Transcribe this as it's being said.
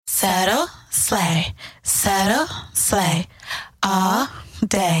Settle, slay, settle, slay, all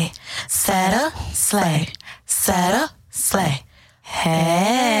day. Settle, slay, settle, slay.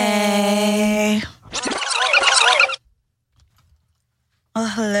 Hey. Oh,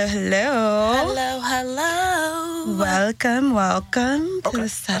 hello, hello. Hello, hello. Welcome to the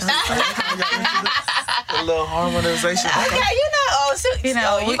Settle Slay. A little harmonization. Okay,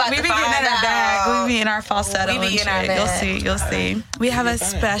 we be getting in our bag. We be in our falsetto. We be and in our shit. bag. You'll see. We have a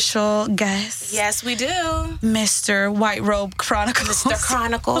special guest. Yes, we do. Mr. White Robe Chronicles. Mr.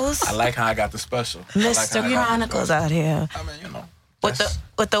 Chronicles. I like how I got the special. Mr. Chronicles out here. I mean, you know. With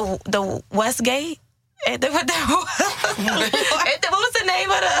the Westgate? What was the name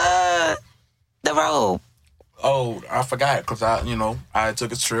of the robe? Oh, I forgot because I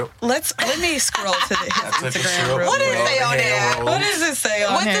took a trip. Let me scroll to his Instagram. Trip. What does it say on there? What does it say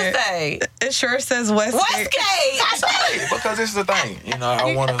on What's here? it say? It sure says Westgate. Westgate. Because this is the thing.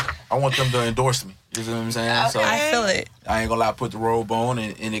 I want them to endorse me. You know what I'm saying? Okay. So I feel it. I ain't gonna lie, I put the robe on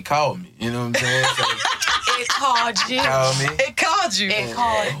and it called me. You know what I'm saying? So It called you. called me. It called you. It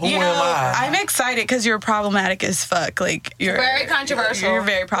called Who you. am I? I'm excited because you're problematic as fuck. Like you're Very controversial. You're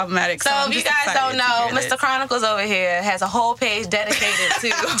very problematic. So I'm if you just guys excited don't to know, hear Mr. this. Chronicles over here has a whole page dedicated to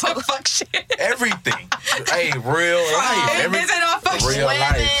fuck shit. Everything. Hey, real life. Is it all fuck Real women,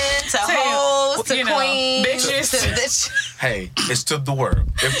 life. to hoes, to you know, queens, bitches. to bitch. Hey, it's to the world.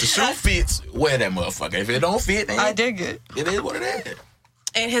 If the shoe fits, wear that motherfucker. If it don't fit, then I dig it. it is what it is.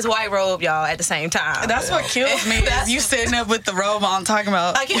 In his white robe, y'all, at the same time. That's what kills me. Is you sitting up with the robe on talking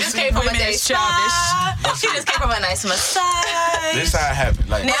about. Like he just came from a women day is spa. childish. He just came from a nice massage. This how it happened.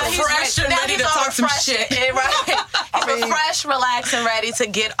 Like, Now so- he's Fresh and ready to all talk some refreshed. shit. Right. He's refreshed, relaxed, and ready to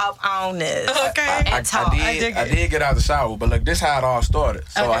get up on this. Okay. And talk. I did get out of the shower, but look, this how it all started.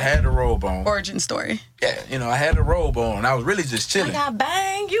 So I Okay. had the robe on. Origin story. Yeah, I had the robe on, and I was really just I chilling. got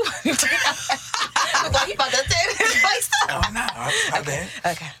bang you. Look like he about to tear his face up. Oh, no, not bad.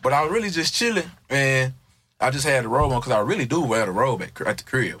 Okay. But I was really just chilling, and I just had the robe on because I really do wear the robe at the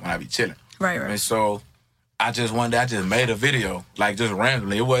crib when I be chilling. Right. And so one day I just made a video, like just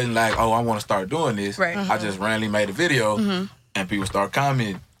randomly. It wasn't like, oh, I want to start doing this. Right. I just randomly made a video, and people start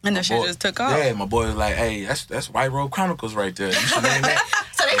commenting. And the My shit boy- just took off. Yeah, my boy was like, hey, that's White Robe Chronicles right there. You should name that.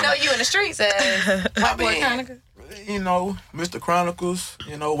 So they know you in the streets as White Boy Chronicles. Mr. Chronicles,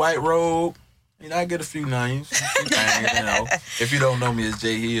 White Robe. I get a few names. If you don't know me as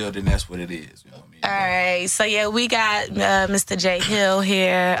Jay Hill, then that's what it is. You know what I mean? All right. So, yeah, we got Mr. Jay Hill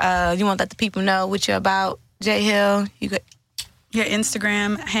here. You want to let the people know what you're about, Jay Hill? You got Your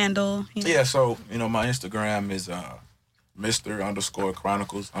Instagram handle. Yeah, so, my Instagram is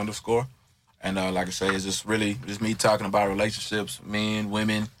Mr._Chronicles_. And like I say, it's just really just me talking about relationships, men,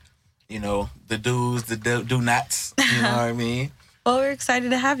 women, the do's, the do-nots. You know what I mean? Well, we're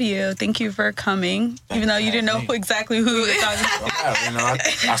excited to have you. Thank you for coming, even though you didn't know exactly who you were talking about.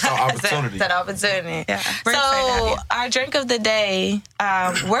 I saw opportunity. that opportunity. Yeah, we're excited to have So, you. our drink of the day,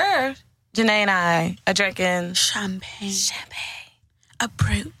 we're, Janae and I, are drinking Champagne. A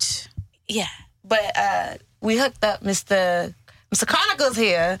brute. Yeah. But we hooked up Mr. Chronicles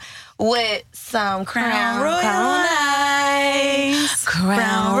here with some Crown Royal Ice.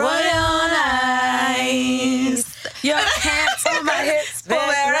 Crown Royal Ice. Your hands on my hips, pull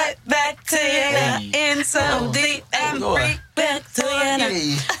it right back to you. In so deep and freak back to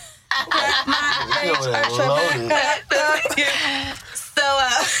you. So,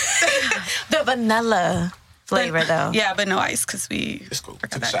 the vanilla flavor, though. Yeah, but no ice because we. It's cool.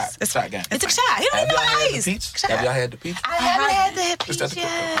 forgot Took a that. shot. It's Shot fine. game. It's a shot. He don't Have even y'all know had the ice. peach? Shot. Have y'all had the peach? I haven't had the It's at peach the crib.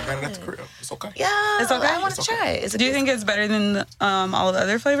 I got it at yet. the crib. It's okay. Yeah, It's okay? I want It's to okay. try it. Do you think it's better than all the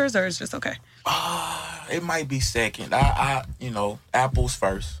other flavors, or it's just okay? It might be second. Apples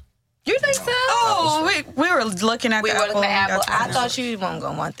first. You think so? Oh, we were looking at We the were apple. looking at apple. That's I fine. thought you weren't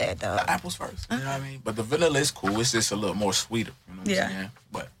going to want that, though. Apples first. You know what I mean? But the vanilla is cool. It's just a little more sweeter. You know what Yeah. I'm saying?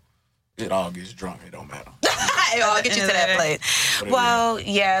 But it all gets drunk. It don't matter. I'll get you to that plate. Well,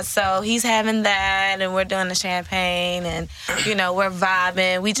 yeah, so he's having that, and we're doing the champagne, and, we're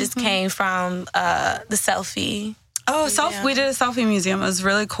vibing. We just came from the selfie. Oh, we did a selfie museum. It was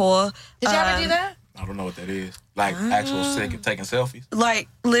really cool. Did you ever do that? I don't know what that is. Like actual taking selfies. Like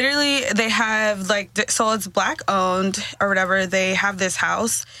literally they have so it's black owned or whatever. They have this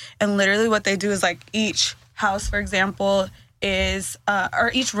house, and literally what they do is like each house, for example, is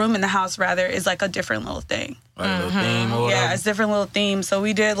or each room in the house rather is like a different little thing. Like a little theme or whatever. Yeah, it's different little themes. So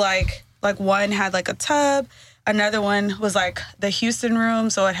we did like one had like a tub, another one was like the Houston room,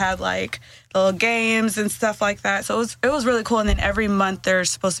 so it had like little games and stuff like that. So it was really cool. And then every month they're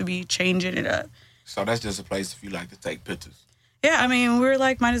supposed to be changing it up. So that's just a place if you like to take pictures. Yeah, I mean, we were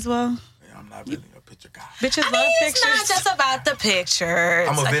like, might as well. Yeah, I'm not really a picture guy. Bitches love It's pictures. not just about the pictures.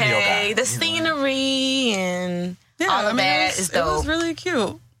 I'm a video guy, The you know. scenery and yeah, all of that it is dope. It was really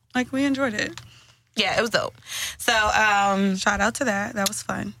cute. Like, we enjoyed it. Yeah, it was dope. So, Shout out to that. That was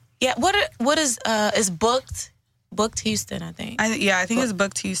fun. yeah, what is booked Houston, I think. I think it's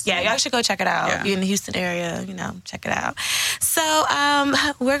booked Houston. Yeah, y'all should go check it out. Yeah. If you're in the Houston area, check it out. So,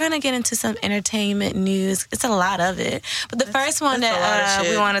 we're going to get into some entertainment news. It's a lot of it. But the first one that's a lot of that we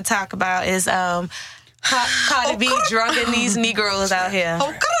shit. want to talk about is Cardi B drugging these Negroes out here.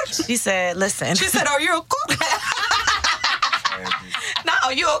 Oh, God. She said, listen. She said, "Are you a cook?" No,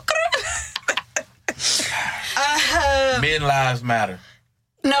 are you okay? Men lives matter.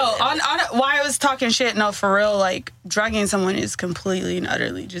 No, on why I was talking shit. No, for real. Like, drugging someone is completely and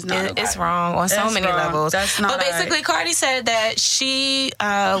utterly just not. okay. It's wrong on so That's many wrong. levels. That's not But basically, right. Cardi said that she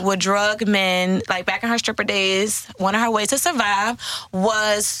would drug men, like back in her stripper days. One of her ways to survive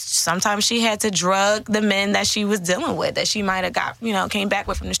was sometimes she had to drug the men that she was dealing with, that she might have got, came back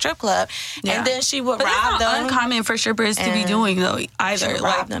with from the strip club. Yeah. And then she would But rob that's not them. uncommon for strippers to be And doing though She either. would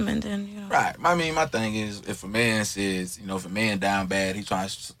Like, rob them and then, Right. I mean, my thing is, if a man says, if a man down bad, he trying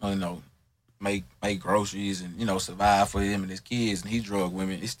to, make groceries and, survive for him and his kids, and he drug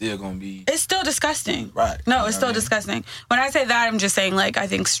women, it's still gonna be it's still disgusting. right. No, You it's know still what I mean? disgusting. When I say that, I'm just saying, like, I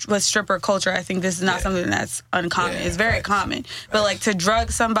think with stripper culture, I think this is not Yeah. something that's uncommon. Yeah, it's very facts. common. But, like, to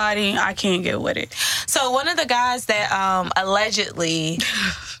drug somebody, I can't get with it. So one of the guys that allegedly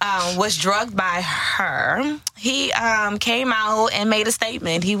was drugged by her, he came out and made a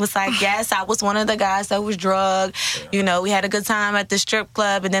statement. He was like, yes, I was one of the guys that was drugged. We had a good time at the strip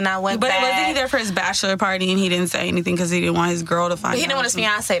club, and then I went But back. wasn't he there for his bachelor party and he didn't say anything because he didn't want his girl to find out? He didn't want his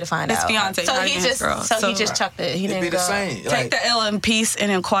fiance to find His out. fiance, So not he even his just, girl. so he So- just chucked it. He It'd didn't be the go. same. Take Like, the L in peace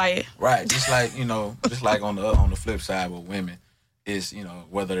and in quiet. right. Just like, just like on the flip side with women, it's,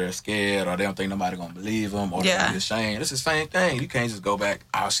 whether they're scared or they don't think nobody gonna believe them or Yeah. they're ashamed. It's the same thing. You can't just go back,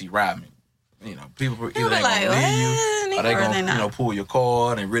 she robbed me. People either be ain't like, gonna believe you "What? or they Or they gonna, not. pull your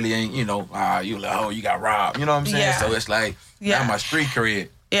card and really ain't, you like, oh, you got robbed. You know what I'm saying? Yeah. So it's like, Yeah. my street cred.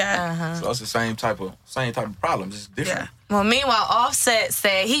 Yeah. So it's the same type of problem. It's different. Yeah. Well, meanwhile, Offset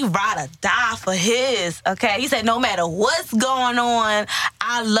said he ride or die for his, okay? He said, no matter what's going on,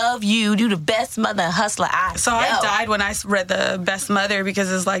 I love you. You the best mother and hustler I So know. I died when I read The Best Mother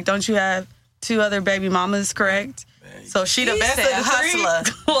because it's like, don't you have 2 other baby mamas, correct? So she the He best of said the hustler.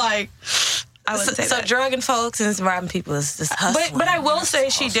 3? Like, I would say So that. drugging folks and robbing people is just hustling. But I will say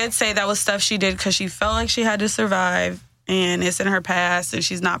she did say that was stuff she did because she felt like she had to survive, and it's in her past, and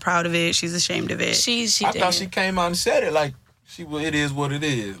she's not proud of it. She's ashamed of it. She I did. thought she came out and said it like it is what it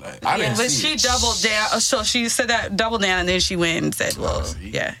is. Like I didn't but see she it. doubled down. So she said that double down, and then she went and said, "Well, see.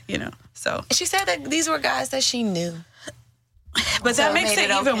 yeah, So, She said that these were guys that she knew. but So that it makes made it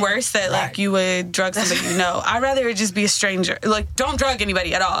it even okay. worse that like Right. you would drug somebody you know. I'd rather it just be a stranger. Like, don't drug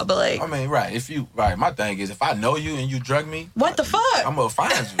anybody at all. But like, I mean, right. My thing is, if I know you and you drug me, what the fuck? I'm gonna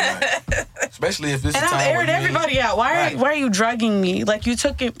find you. Like, especially if it's And a time I've aired where you everybody out. Why Right. are you drugging me? Like, you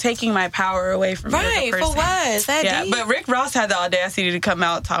taking my power away from me as a Right, for person. what? Is that Yeah, deep? but Rick Ross had the audacity to come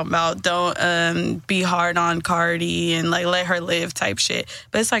out talking about don't be hard on Cardi and like let her live type shit.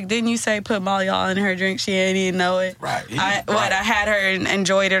 But it's like, didn't you say put Molly all in her drink? She ain't even know it. Right. I Right. had her and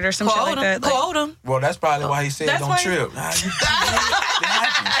enjoyed it or some shit Quote like him. that. Like, Quote him. Well, that's probably why he said That's don't why- trip. Nah, it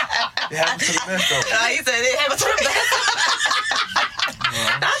happens to the best of us. He said it happened to the best.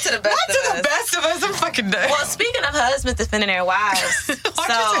 Not to the best not of to us. the best of us. I'm fucking dead. Well, speaking of husbands defending their wives,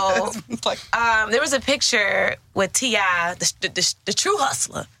 so like, there was a picture with T.I., the true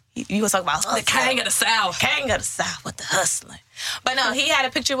hustler. You was talking about hustler. the king of the South. King of the South with the hustling. But no, he had a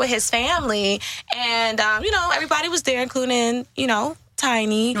picture with his family, and everybody was there, including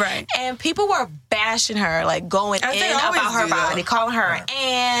Tiny. Right. And people were bashing her, like going As they in always about her do, though. body, calling her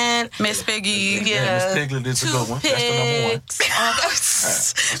and Miss Piggy. yeah, Miss Piglet is the good one. That's the number one.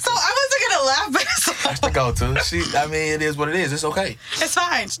 toothpicks. So I wasn't gonna laugh, but it's, That's the go-to. I mean, it is what it is. It's okay. it's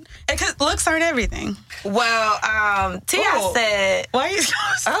fine. Because looks aren't everything. Well, T.I. Ooh. said, Why are you?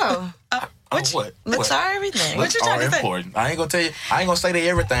 oh, What? looks are everything. What you are trying to say? important. I ain't gonna tell you. I ain't gonna say they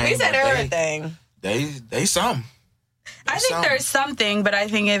everything. He said but everything. They some. I think there's something, but I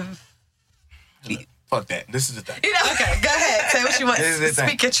think if Fuck that. This is the thing. okay, go ahead, say what you want. This is the thing.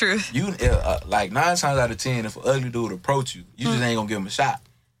 Speak your truth. You like 9 times out of 10, if an ugly dude approach you, you just ain't gonna give him a shot.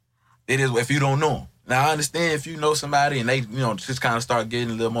 It is if you don't know him. Now I understand if you know somebody and they just kind of start getting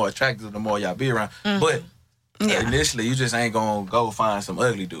a little more attractive the more y'all be around. But Yeah. initially you just ain't gonna go find some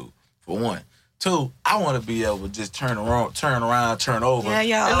ugly dude for one. Two, I want to be able to just turn around, turn over. Yeah,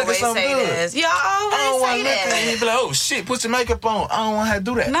 y'all and look at always something say good. this. Y'all I don't always want say to look at it and that. be like, oh shit, put your makeup on. I don't want to have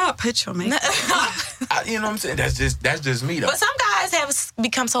to do that. Not put your makeup. You know what I'm saying? That's just me though. But some guys have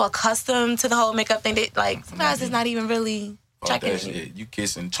become so accustomed to the whole makeup thing that, like, some guys is not even really Fuck checking that it. shit. You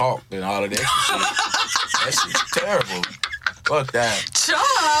kissing chalk and all of that shit. That shit's terrible. Fuck that.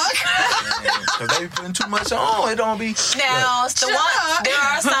 Because they be putting too much on. It don't be. Now, there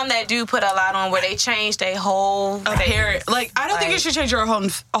are some that do put a lot on where they change their whole Appearance. Like, I don't think you should change your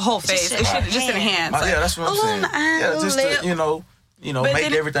whole face. It should just enhance. Yeah, that's what I'm saying. Yeah, just to, you know, But make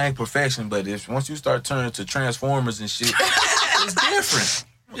then everything perfection. But if once you start turning to Transformers and shit, it's different.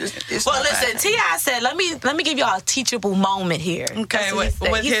 It's Well, not listen, bad. T.I. said, let me give y'all a teachable moment here. Okay, That's what he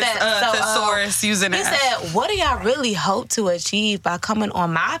with said. his thesaurus using He it. said, what do y'all really hope to achieve by coming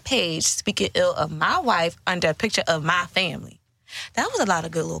on my page speaking ill of my wife under a picture of my family? That was a lot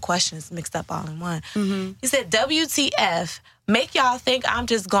of good little questions mixed up all in one. Mm-hmm. He said, WTF, make y'all think I'm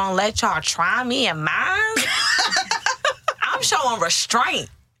just going to let y'all try me and mine? I'm showing restraint.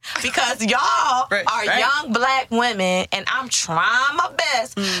 Because y'all are young black women, and I'm trying my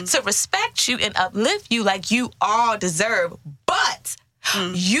best to respect you and uplift you like you all deserve. But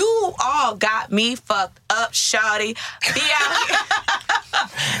you all got me fucked up, shawty.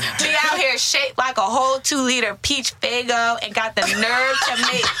 Be out here shaped like a whole 2-liter peach Faygo and got the nerve to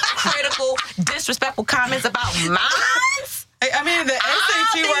make critical, disrespectful comments about mine. I mean, the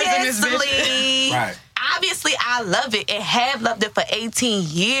SAT words in this bitch. Right. Obviously, I love it and have loved it for 18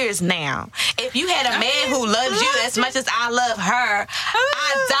 years now. If you had a man who loves you as much as I love her,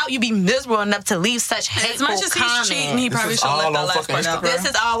 I doubt you'd be miserable enough to leave such hateful As much as comments. he's cheating, he This probably is should all let that on last fucking part out. Instagram? This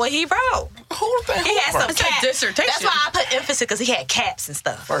is all what he wrote. Who the He had some It's a caps. dissertation. That's why I put emphasis, because he had caps and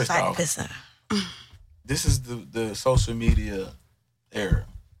stuff. First Like, off, listen. This is the social media era.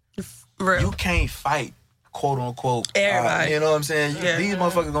 Real. You can't fight, quote unquote. Everybody. You know what I'm saying? Yeah. These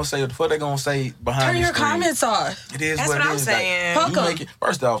motherfuckers gonna say what the fuck they gonna say behind Turn the your screen. comments off. It is That's what what it I'm is. saying. Like, Fuck you 'em. make it,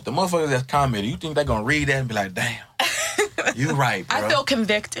 first off, the motherfuckers that's commented, you think they gonna read that and be like, damn, you right, bro. I feel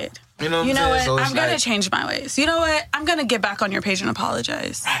convicted. You know what You I'm know saying? what? So it's I'm gonna like, change my ways. You know what? I'm gonna get back on your page and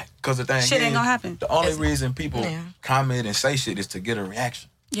apologize. right. Because the thing Shit is, ain't gonna happen. the only It's- reason people Yeah. comment and say shit is to get a reaction.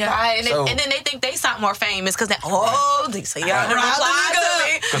 Yeah. Right, and, So- and then they think they sound more famous because they, so y'all Right. reply to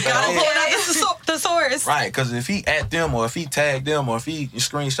me. Cause Gotta they- pull it out the thesaurus. Right, because if he at them or if he tagged them or if he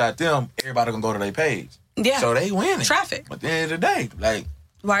screenshot them, everybody gonna go to their page. Yeah. So they winning. Traffic. At the end of the day, like,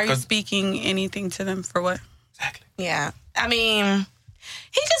 Why are you 'Cause- speaking anything to them for what? exactly. Yeah, I mean,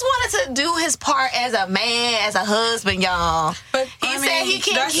 he just wanted to do his part as a man, as a husband, y'all. But He said he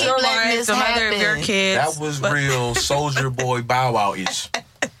can't that's keep your letting life, this the mother of your happen. kids. That was But- real Soldier Boy Bow Wow-ish.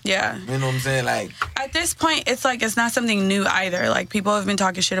 Yeah. You know what I'm saying? Like, At this point, it's like it's not something new either. Like people have been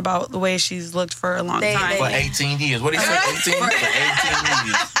talking shit about the way she's looked for a long time. for 18 years. What did he say? 18? For 18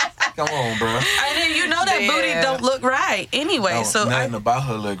 years. Come on, bro. And then you know that booty Yeah. don't look right anyway. No, so nothing about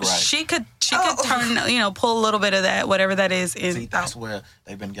her look right. she could turn, pull a little bit of that, whatever that is, in. See, that's where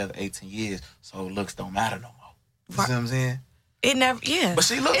they've been together 18 years, so looks don't matter no more. You see what I'm saying? It never, yeah. But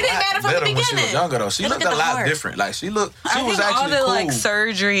she looked It didn't a lot matter from the better when she was beginning. younger, though. She They looked look a at the lot heart. different. Like, she I was think actually all the cool. like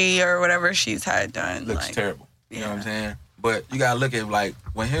surgery or whatever she's had done. Looks like, terrible. You know what I'm yeah. saying? But you gotta look at like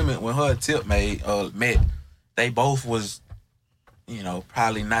when her and Tip met, they both was,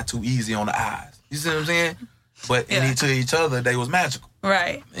 probably not too easy on the eyes. You see what I'm saying? But Yeah. to each other, they was magical.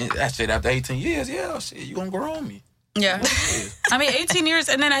 Right. And that shit after 18 years, yeah, shit, you gonna grow on me. Yeah. I mean, 18 years,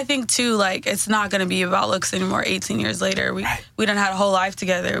 and then I think too, like it's not going to be about looks anymore. 18 years later, we done had a whole life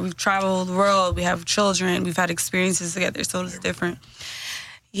together. We've traveled the world. We have children. We've had experiences together, so it's different.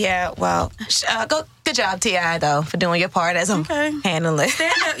 Yeah, well, good job, T.I., though, for doing your part as I'm handling.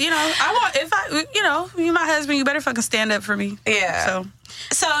 Stand up, you my husband, you better fucking stand up for me. Yeah.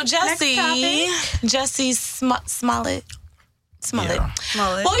 So Jussie Smollett. Yeah.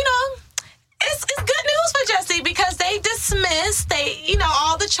 Well, it's good news for Jussie because they dismissed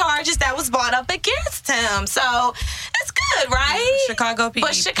all the charges that was brought up against him. So it's good, right? Chicago PD.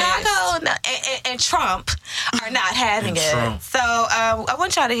 But Chicago and Trump are not having it. Trump. So I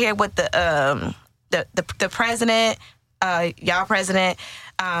want y'all to hear what the president, y'all president,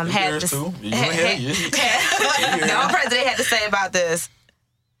 had yours to too. You hear? y'all president had to say about this.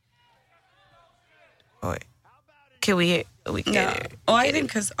 Wait, can we hear? We can No. hear. Oh, I think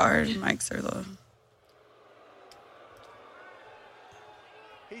because our mics are low.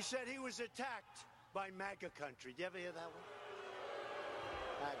 He said he was attacked by MAGA country. Do you ever hear that one?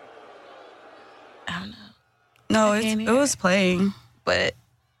 MAGA. I don't know. No, can't it hear was playing. But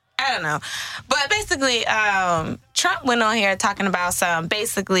I don't know. But basically, Trump went on here talking about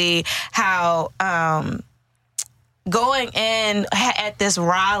basically how going in at this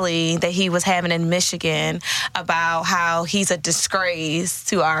rally that he was having in Michigan about how he's a disgrace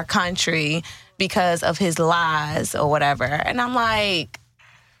to our country because of his lies or whatever. And I'm like,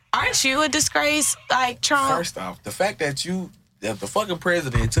 aren't you a disgrace, like Trump? First off, the fact that the fucking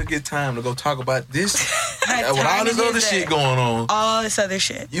president took his time to go talk about this, with all this other shit going on. All this other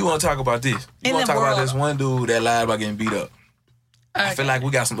shit. You want to talk about this. You want to talk about this one dude that lied about getting beat up. Okay. I feel like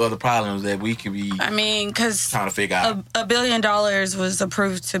we got some other problems that we could be because trying to figure out. $1 billion was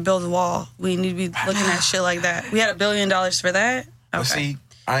approved to build a wall. We need to be looking at shit like that. We had $1 billion for that? Okay. But see,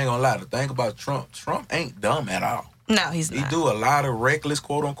 I ain't gonna lie. The thing about Trump ain't dumb at all. No, he's not. He do a lot of reckless,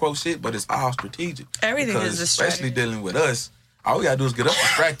 quote-unquote shit, but it's all strategic. Everything is a strategy. Especially dealing with us. All we gotta do is get us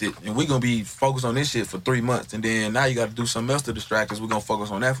distracted, and we're gonna be focused on this shit for 3 months. And then now you gotta do something else to distract us. We're gonna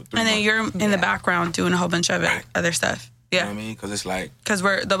focus on that for 3 months. And then you're in the background doing a whole bunch of other stuff. Yeah. You know what I mean? Because it's like... Because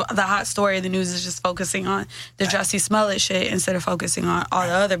we're the hot story of the news is just focusing on the Jussie Smollett shit instead of focusing on all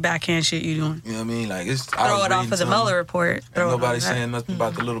the other backhand shit you're doing. You know what I mean? Like, it's... Throw it off of the Mueller report. Nobody saying nothing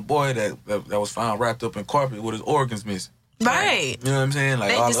about the little boy that was found wrapped up in carpet with his organs missing. Right. You know what I'm saying?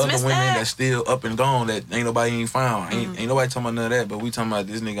 Like, all the other women that's still up and gone that ain't nobody found. Ain't nobody talking about none of that, but we talking about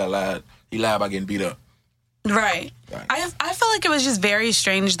this nigga lied. He lied about getting beat up. Right. I feel like it was just very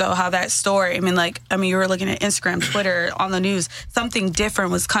strange, though, how that story, you were looking at Instagram, Twitter, on the news. Something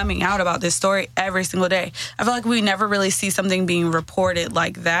different was coming out about this story every single day. I feel like we never really see something being reported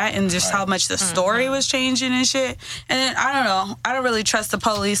like that and just how much the story was changing and shit. And then, I don't know. I don't really trust the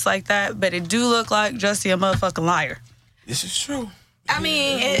police like that, but it do look like Jussie a motherfucking liar. This is true.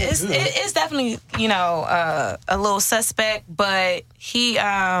 It's definitely, a little suspect, but he...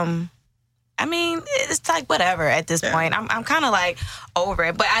 it's like whatever at this point. I'm kind of like over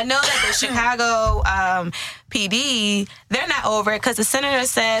it. But I know that the Chicago PD, they're not over it because the senator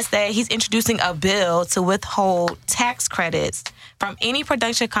says that he's introducing a bill to withhold tax credits from any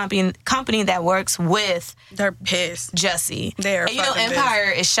production company that works with... They're pissed. Jussie. They're Empire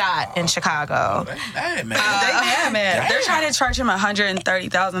is shot in Chicago. They mad, man. They mad. They're trying to charge him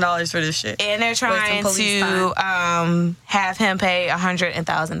 $130,000 for this shit. And they're trying to have him pay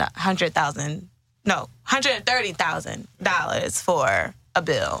 $130,000 for a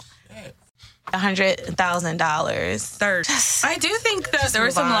bill. $100,000. I do think that there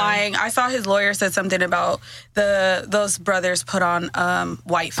was some lying. I saw his lawyer said something about those brothers put on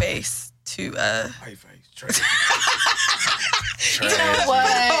whiteface to Whiteface. Trash. You know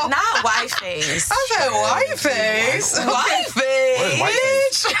what? Not whiteface. I said whiteface.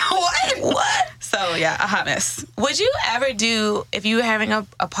 Whiteface. What? So yeah, a hot mess. Would you ever do, if you were having a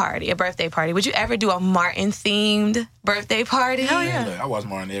birthday party, would you ever do a Martin themed birthday party? Hell yeah. Look, I watch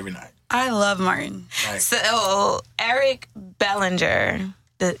Martin every night. I love Martin. Right. So Eric Bellinger,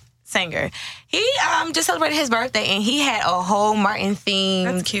 the singer, he just celebrated his birthday and he had a whole Martin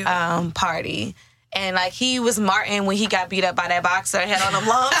themed party. And like he was Martin when he got beat up by that boxer and had on them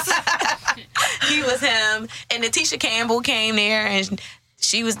lumps. He was him. And Natisha Campbell came there and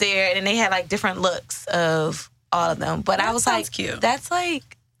she was there and they had like different looks of all of them. But I was like, cute. That's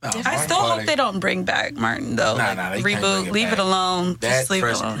like... I still hope they don't bring back Martin, though. Nah, they reboot, can't leave it alone. Just leave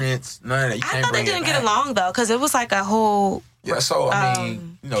it alone. Prince, none of that. You can't I thought they didn't get along, though, because it was like a whole... Yeah, so,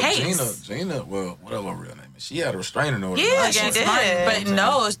 case. Gina, well, whatever her real name is, she had a restraining order. Yeah, she did. But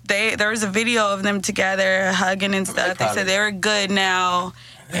no, there was a video of them together, hugging and stuff. They said they were good now.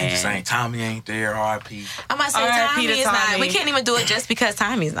 They just saying Tommy ain't there, R.I.P. I might say Tommy is not. We can't even do it just because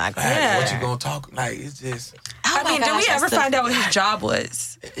Tommy's not good. Yeah. What you gonna talk? Like, it's just... did we ever find out what his job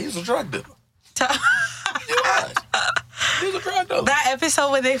was? He was a drug dealer. He was a drug dealer. That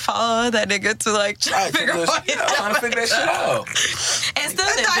episode when they followed that nigga to like trying to figure that shit out. And still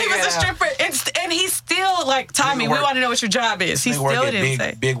I thought he was a stripper, and he's still like, Tommy, we want to know what your job is. He still didn't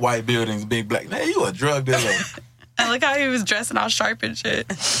say. Big white buildings, big black. Man, you a drug dealer. And look how he was dressing all sharp and shit.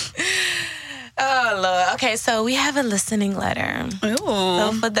 Oh, Lord. Okay, so we have a listening letter. Ooh.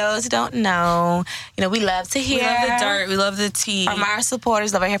 So for those who don't know, we love to hear. We love the dirt. We love the tea. From our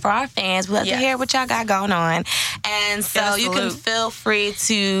supporters over here, for our fans. We love to hear what y'all got going on. And so you can feel free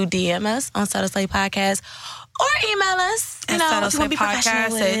to DM us on Subtle Slay Podcast or email us. If you want to be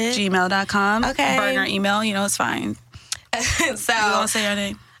professional at gmail.com. Okay. Burner email, it's fine. So you want to say your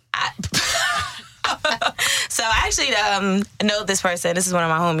name? So I actually know this person. This is one of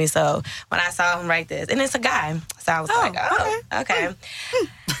my homies. So when I saw him write this, and it's a guy, so I was okay. So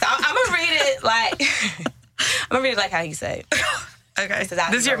I'm gonna read it like how he said. Okay.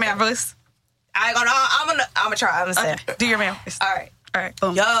 This is your man voice. I'm gonna try. I'm gonna say. Do your man voice. All right. All right.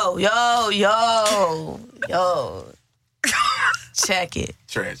 Boom. Yo. Check it.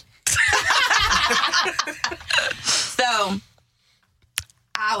 Tragic. So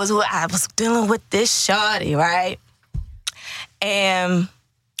I was dealing with this shorty, right? And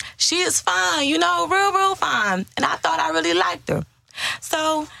she is fine, real fine. And I thought I really liked her.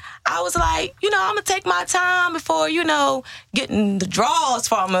 So I was like, I'm gonna take my time before, getting the draws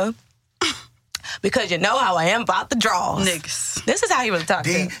from her. Because you know how I am about the draws. Niggas. This is how he was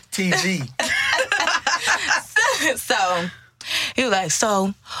talking. DTG. So he was like,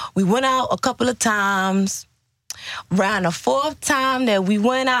 so we went out a couple of times. Around the fourth time that we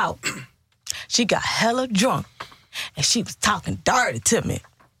went out, she got hella drunk. And she was talking dirty to me.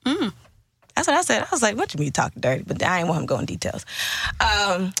 That's what I said. I was like, what you mean talking dirty? But I ain't want him going in details.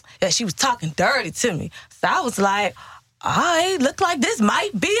 Yeah, she was talking dirty to me. So I was like, all right, look like this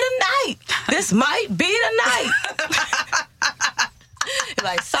might be the night. This might be the night.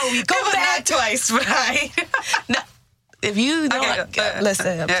 Like, so we go back twice, right? No, if you don't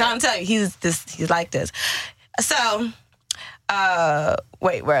listen, I'm trying to tell you, he's like this. So,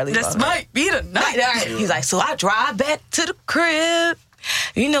 wait, where are we? This might be the night. Right. He's like, so I drive back to the crib.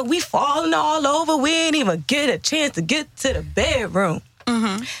 We falling all over. We ain't even get a chance to get to the bedroom.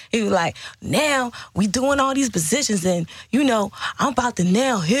 Mm-hmm. He was like, now we doing all these positions and, I'm about to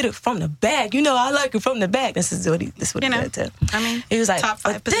now hit it from the back. I like it from the back. This is what he said to him. I mean, he was like, top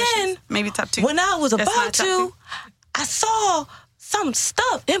 5 positions, then, maybe top 2. When I was about to, I saw some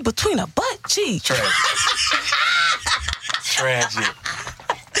stuff in between her butt cheeks. Tragic.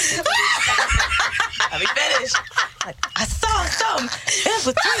 Let me finish. Like, I saw something in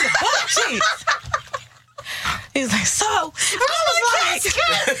between the butt cheeks. He's like, so I was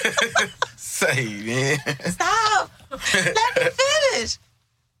like, say, man. Stop. Let me finish.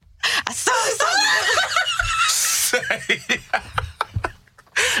 I saw something. Say.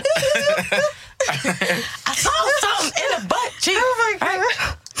 I saw something in the butt cheek. Oh my God.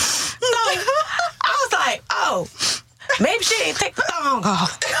 Right? So I was like, oh, maybe she didn't take the thong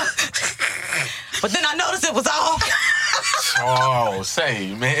off. But then I noticed it was off. Oh,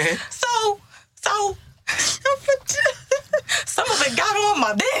 say, man. So some of it got on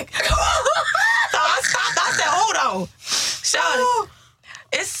my dick. So I stopped. I said, hold on. Shawty,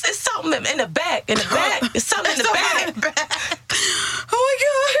 it's something in the back. In the back. It's something in the back. Oh my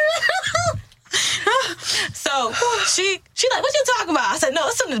God. So she like, what you talking about? I said, no,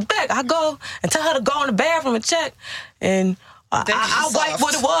 it's something in the back. I go and tell her to go in the bathroom and check. And I wiped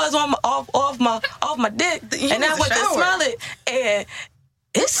what it was off my dick. And I went to smell it. And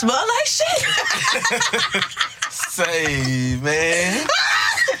it smelled like shit. Say, man.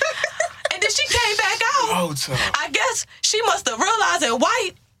 And then she came back out. I guess she must have realized it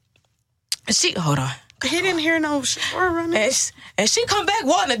white. Hold on. He didn't hear no shower running. And she come back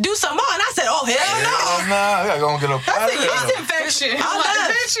wanting to do some more. And I said, oh, hell no. Nah, I gotta go and get a I said, yeast infection.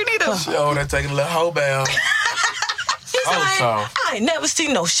 Bitch, you need a... She over there taking a little hoe bath. I ain't never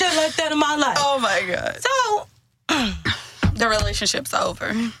seen no shit like that in my life. Oh, my God. So... the relationship's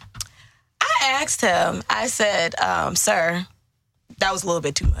over. I asked him, I said, sir, that was a little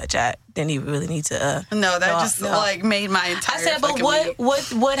bit too much. I didn't even really need to... no, that made my entire... I said, but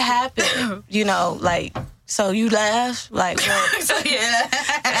what happened? So you laughed? Like, what? So, yeah.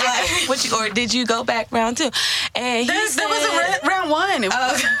 Or did you go back round 2? And he said... There was a round 1. It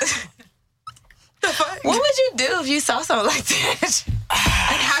was, what would you do if you saw something like that?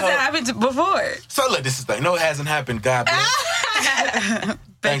 Has it happened before? So look, this is the thing. No, it hasn't happened. God bless.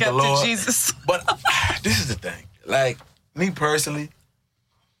 Thank the Lord. To Jesus. But this is the thing. Like me personally,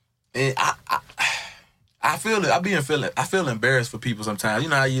 I feel it. I feel embarrassed for people sometimes. You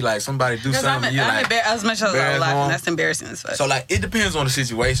know how you like somebody do something. I'm embarrassed as much as I'm laughing. That's embarrassing as fuck. So like it depends on the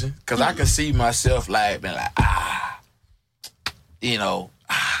situation because I can see myself like being like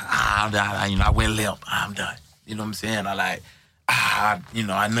I'm done. I went limp. I'm done. You know what I'm saying? I like. I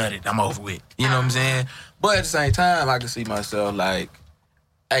nutted. I'm over with. You know what I'm saying? But at the same time, I can see myself like,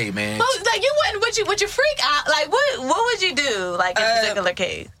 hey, man. Well, like you wouldn't, would you freak out? Like, what would you do, like, in a particular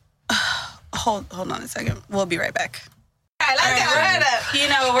case? Hold on a second. We'll be right back. All right, let's go right up.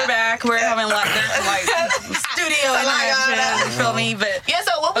 We're back. We're having studio interaction. You feel me? But yeah,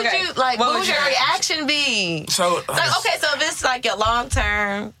 so what would you, like, what would your reaction be? So if it's, like, your long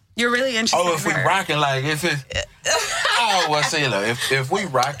term... You're really interested. Oh, if we rocking, like if it's, if we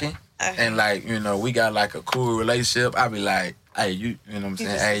rocking and like we got like a cool relationship, I be like, hey, you know what I'm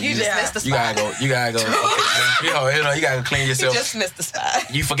saying? Hey, you just missed the spot. You gotta go. Okay, you gotta clean yourself. You just missed the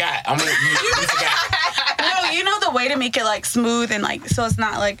spot. You forgot. You forgot. No, the way to make it like smooth and like so it's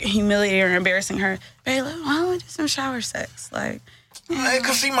not like humiliating or embarrassing her. Babe, why don't we do some shower sex? Like,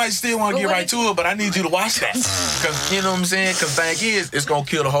 Because she might still want to get right to it, but I need you to watch that. Because, you know what I'm saying? Because the thing is, it's going to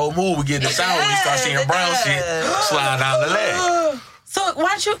kill the whole mood. We get in the shower, we start seeing brown shit slide down the leg. So why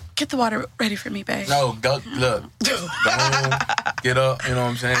don't you get the water ready for me, babe? No, go, look. Go home, get up, you know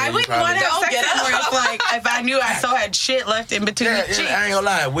what I'm saying? I wouldn't want to have sex anymore if I knew I still had shit left in between the cheeks. I ain't gonna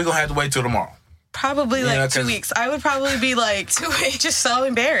lie, we're gonna have to wait till tomorrow. Probably 2 weeks. I would probably be like 2 weeks, just so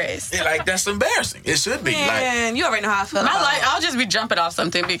embarrassed. Yeah, like that's embarrassing. It should be. Man, you already know how I feel. I'll just be jumping off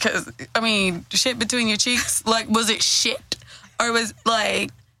something because shit between your cheeks. Like, was it shit or was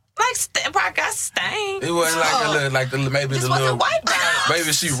like probably got stained? It wasn't maybe just the wasn't little white.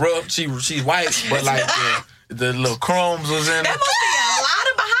 Maybe she rubbed. She's white, but like the little crumbs was in. That must be a lot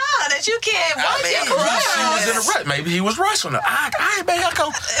of behind that you can't wash your crumbs. She was in a rut. Maybe he was rushing her. I ain't baby. I go.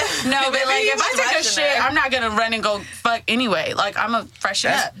 No, but like if I take a shit, I'm not gonna run and go fuck anyway. Like I'm gonna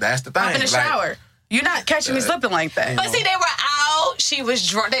freshen up. That's the thing. I'm in the shower. You're not catching me slipping like that. But see, they were out. She was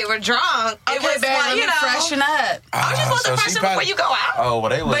drunk. They were drunk. Okay, it was babe, let me freshen up. I just want to freshen before you go out. Oh, well,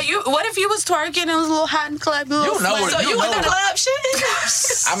 they was. But what if you was twerking and it was a little hot and club? So you in the club shit?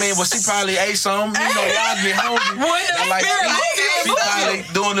 I mean, well, she probably ate some. You know, y'all get hungry. Like, she probably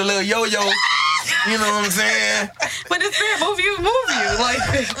doing the little yo-yo. You know what I'm saying? When the spirit move you. Like,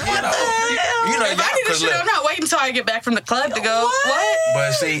 you know, if I need to shit, I'm not waiting until I get back from the club to go. What?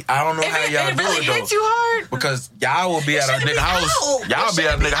 But see, I don't know how y'all do it though. Hits you hard. Because y'all will be at a nigga house. Y'all be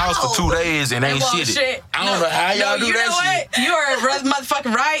at a nigga house for 2 days and ain't shit. I don't know how y'all do that shit. You are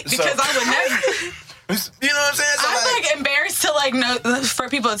motherfucking right because I would never. You know what I'm saying? So I'm like embarrassed to know for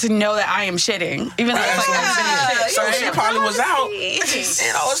people to know that I am shitting, even though it's like I've been shit. So she probably was out. You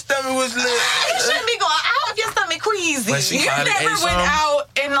know, her stomach was lit. You shouldn't be going out if your stomach queasy. But she You never went out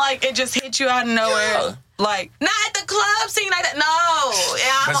and like it just hit you out of nowhere. Like not at the club scene like that. No.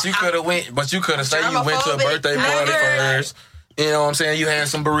 Yeah, but you could have went. But you could have said you went to a birthday party first. You know what I'm saying? You had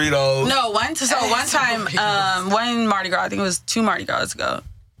some burritos. No, one time, one Mardi Gras. I think it was 2 Mardi Gras ago,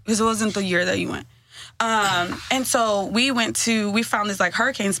 because it wasn't the year that you went. And so we found this like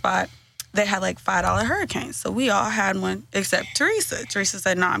hurricane spot that had like $5 hurricanes. So we all had one except Teresa. Teresa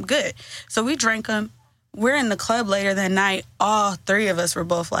said, "No, I'm good." So we drank them. We're in the club later that night. All 3 of us were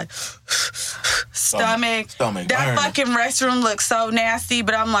both like, stomach. That burning. fucking restroom looks so nasty,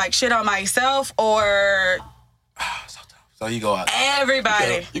 but I'm like, shit on myself or... So you go out.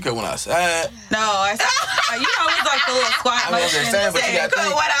 Everybody. You could went outside. No, it was like the little squat I motion. understand, but you got to think.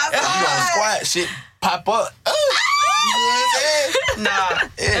 You gonna squat, shit pop up. Nah,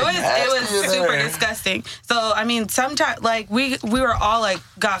 it was super disgusting. So I mean, sometimes like we were all like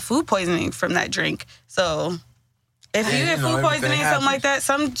got food poisoning from that drink. So if you get food poisoning, something like that,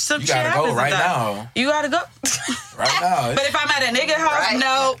 some shit happens. You gotta go right now. You gotta go right now. But if I'm at a nigga house,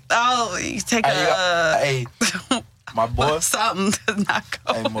 no, I'll take Hey, my boy. Something does not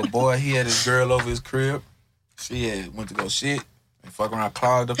go. Hey, my boy, he had his girl over his crib. She had went to go shit. And fuck around,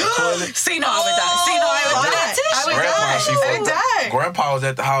 clogged up the toilet. I would die. Grandpa was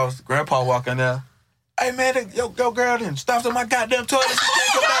at the house. Grandpa walking there. Hey, man, your girl didn't stop at my goddamn toilet. She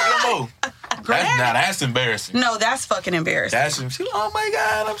can't come back no more. That's embarrassing. No, that's fucking embarrassing. She, oh, my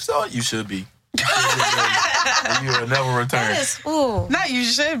God, I'm sorry. You should be. You will never return. Not you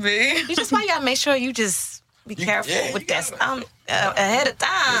should be. You just why you gotta make sure you just be careful with that ahead of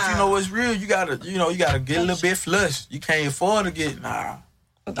time. If you know what's real, you gotta get a little bit flush. You can't afford to get not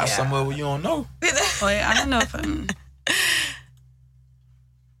somewhere where you don't know. Wait, I don't know if I'm.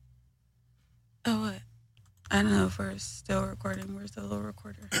 Oh, what? I don't know if we're still recording. Where's the little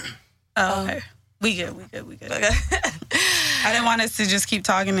recorder? Oh, okay. We good. Okay. I didn't want us to just keep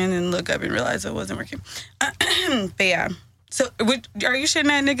talking and then look up and realize it wasn't working. But yeah. So, are you shitting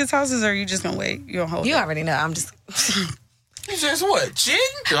at niggas' houses or are you just gonna wait? You gonna hold You it? already know. I'm just... You just what? Cheating?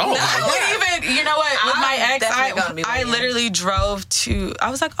 I wouldn't even, you know what? With my ex, I literally drove to, I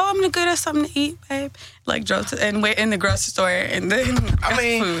was like, oh, I'm gonna get us something to eat, babe. Like, drove to, and wait in the grocery store and then got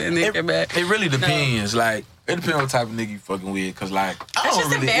food and then get back. It really depends. No. Like, it depends on the type of nigga you fucking with. Cause, like, I don't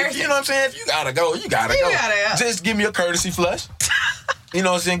really, you know what I'm saying? If you gotta go, you gotta go. Just give me a courtesy flush. You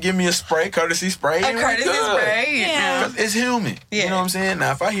know what I'm saying? Give me a spray, courtesy spray. A courtesy spray? Yeah. Cause it's human. Yeah. You know what I'm saying?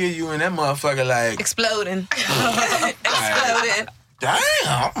 Now, if I hear you and that motherfucker, like... Exploding. Exploding.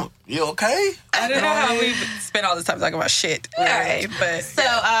 Damn, you okay? I don't know how we spend all this time talking about shit. Right. But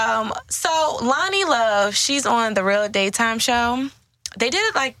so Lonnie Love, she's on the Real Daytime show. they did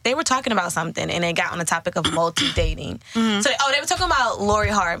it like they were talking about something, and they got on the topic of multi-dating. So, they were talking about Lori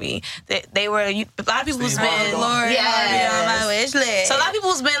Harvey. A lot of people's been Lori Harvey on my wish list. So a lot of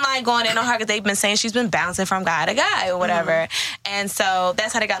people's been like going in on her because they've been saying she's been bouncing from guy to guy or whatever. And so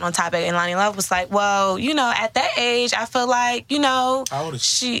that's how they got on topic. And Lonnie Love was like, well, at that age, I feel like, How old is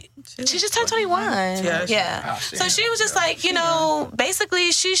she just turned 21. Yeah. So she was just like,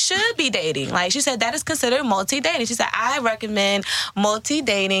 basically she should be dating. Like she said, that is considered multi-dating. She said, I recommend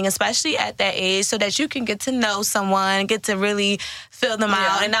multi-dating, especially at that age, so that you can get to know someone, get to really fill them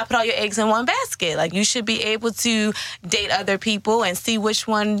out and not put all your eggs in one basket. Like you should be able to date other people and see which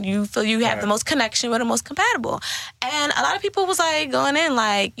one you feel you have the most connection with, the most compatible. And a lot of people was like going in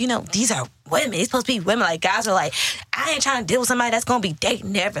like, these are women. It's supposed to be women. Like guys are like, I ain't trying to deal with somebody that's gonna be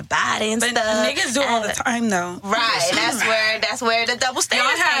dating everybody and stuff. Niggas do it all the time though. Right. That's where the double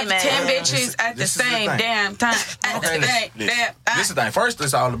standards Y'all have came in. 10 bitches at the same damn time. This is the thing. First,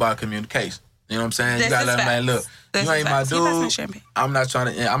 it's all about communication. You know what I'm saying? You gotta let them man, look. You ain't my dude. I'm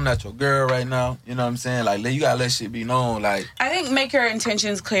not your girl right now. You know what I'm saying? Like, you gotta let shit be known. Like, I think make your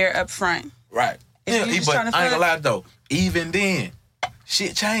intentions clear up front. Right. But I ain't gonna lie though. Even then,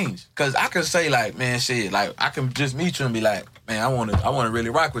 shit changed. Cause I can say like, man, shit. Like, I can just meet you and be like, man, I wanna really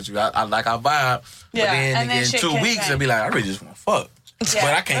rock with you. I like our vibe. Yeah. But then in 2 weeks, and be like, I really just wanna fuck. Yeah,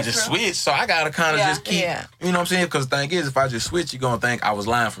 but I can't just switch, so I gotta kind of just keep, you know what I'm saying? Because the thing is, if I just switch, you're gonna think I was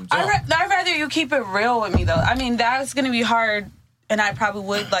lying from jump. I'd rather you keep it real with me, though. I mean, that's gonna be hard, and I probably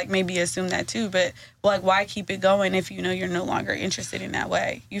would, like, maybe assume that, too. But, like, why keep it going if you know you're no longer interested in that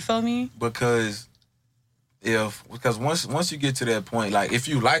way? You feel me? Because once you get to that point, like, if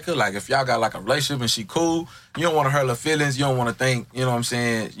you like her, like, if y'all got, like, a relationship and she cool, you don't want to hurt her feelings. You don't want to think, you know what I'm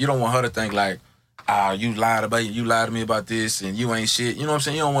saying? You don't want her to think, like, you lied to me about this and you ain't shit. You know what I'm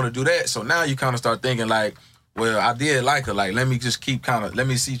saying? You don't want to do that. So now you kind of start thinking like, well, I did like her. Like, let me keep trying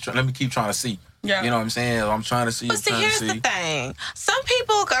to see. Yeah. You know what I'm saying? I'm trying to see. But here's the thing. Some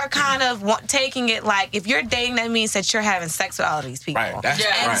people are kind of taking it like, if you're dating, that means that you're having sex with all these people. Right.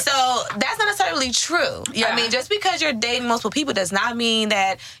 And so that's not necessarily true. Yeah. I mean, just because you're dating multiple people does not mean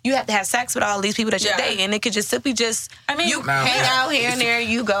that you have to have sex with all these people that you're dating. It could just simply you hang out here and there,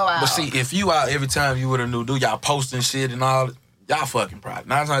 you go out. But see, if you out every time you with a new dude, y'all posting shit and all, y'all fucking probably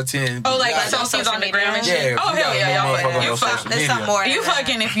 9 out of 10. Oh, like socials on the gram and shit? Yeah. Oh, hell yeah. You fuck. There's something more. You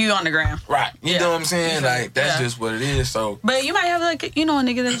fucking if you on the gram. Right. You know what I'm saying? Like, that's just what it is. So. But you might have, like, a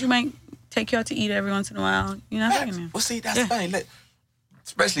nigga that you might take you out to eat every once in a while. You know what I mean? Well, see, that's the thing.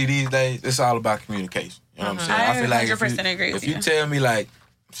 Especially these days, it's all about communication. You know what I'm saying? I feel like 100% agree with you. If you tell me, like,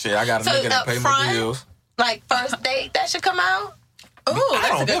 shit, I got a nigga that pay my bills. Like, first date, that should come out? Ooh, I that's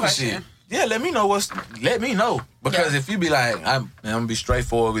don't a good give a question. shit. Yeah, let me know. Because if you be like, I'm gonna be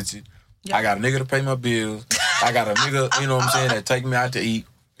straightforward with you. Yeah. I got a nigga to pay my bills. I got a nigga, you know what I'm saying, that take me out to eat.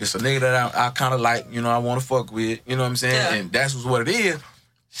 It's a nigga that I kind of like, I want to fuck with. You know what I'm saying? Yeah. And that's what it is.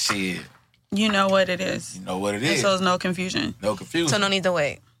 Shit. You know what it is. You know what it is. And so there's no confusion. No confusion. So no need to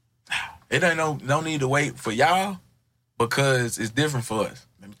wait. It ain't no need to wait for y'all because it's different for us.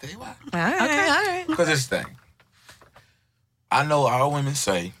 Let me tell you why. All right. Because it's the thing. I know all women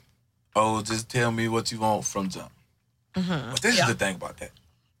say, oh, just tell me what you want from jump. Mm-hmm. But this is the thing about that.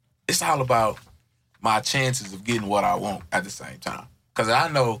 It's all about my chances of getting what I want at the same time. Because I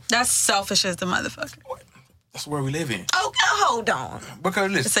know... That's selfish as the motherfucker. That's where we live in. Oh, hold on.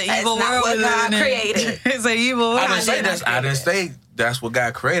 Because listen... It's an evil world what God created. It's an evil world. I didn't say that's what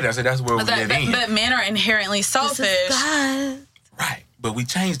God created. I said that's where we live in. But men are inherently selfish. Right. But we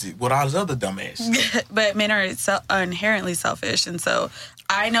changed it with all this other dumbass. But men are inherently selfish. And so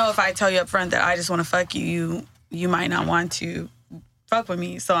I know if I tell you up front that I just want to fuck you, you might not want to fuck with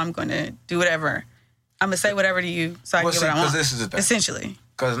me. So I'm going to do whatever. I'm going to say whatever to you so I can get what I want. This is the thing. Essentially.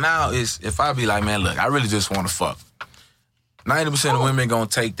 Because now if I be like, man, look, I really just want to fuck. 90% of women going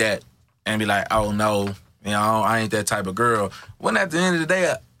to take that and be like, oh, no, I ain't that type of girl. When at the end of the day,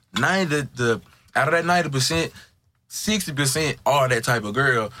 out of that 90%, 60% are that type of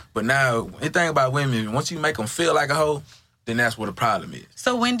girl. But now, the thing about women, once you make them feel like a hoe, then that's what the problem is.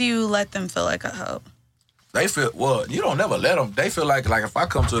 So when do you let them feel like a hoe? They feel, well, you don't never let them. They feel like if I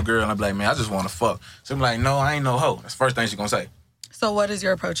come to a girl and I'm like, man, I just want to fuck. So I'm like, no, I ain't no hoe. That's the first thing she's going to say. So what is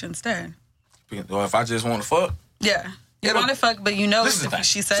your approach instead? Well, if I just want to fuck. Yeah. You want to fuck, but you know if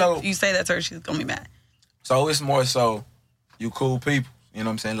you say that to her, she's going to be mad. So it's more so you cool people. You know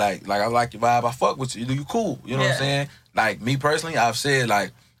what I'm saying? Like I like your vibe. I fuck with you. You cool. You know what I'm saying? Like me personally, I've said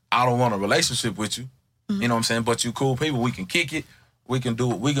like I don't want a relationship with you. Mm-hmm. You know what I'm saying? But you cool people. We can kick it. We can do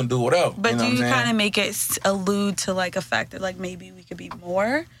whatever. But you know do you kind of make it allude to like a fact that like maybe we could be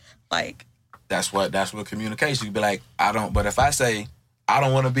more? Like that's what communication. You be like, I don't. But if I say I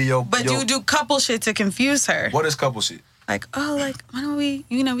don't want to be your. But you do couple shit to confuse her. What is couple shit? Like, oh, like, why don't we,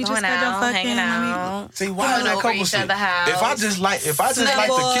 we just got done fucking. hanging out. See, why is that over couple each shit? other house. If I just like to keep,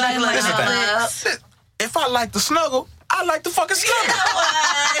 listen to that. If I like to snuggle, I like to fucking snuggle.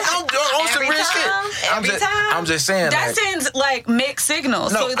 On some real shit. I'm just saying. That sends like mixed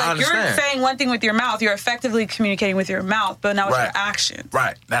signals. No, so I like you're understand. saying one thing with your mouth, you're effectively communicating with your mouth, but not with your actions.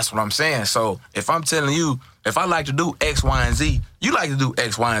 Right. That's what I'm saying. So if I'm telling you, if I like to do X, Y, and Z, you like to do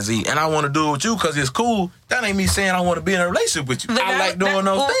X, Y, and Z, and I want to do it with you because it's cool, that ain't me saying I want to be in a relationship with you. I like doing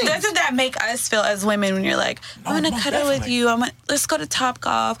those things. Doesn't that make us feel as women when you're like, I want to cuddle with you. Let's go to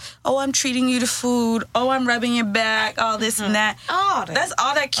Topgolf. Oh, I'm treating you to food. Oh, I'm rubbing your back. All this and that. All that. That's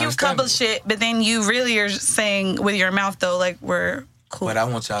all that cute couple shit. But then you really are saying with your mouth though, like we're cool. But I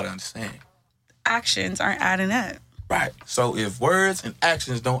want y'all to understand. Actions aren't adding up. Right. So if words and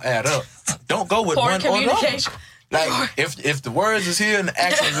actions don't add up, don't go with Poor one or the other. communication. Like if the words is here and the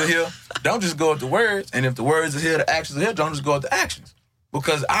actions are here, don't just go with the words. And if the words are here, the actions are here, don't just go with the actions.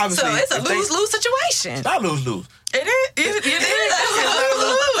 Because obviously, So it's a lose-lose situation. It's not lose-lose. It is. It is.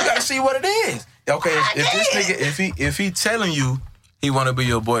 You gotta see what it is. Okay, if this nigga, if he telling you he wanna be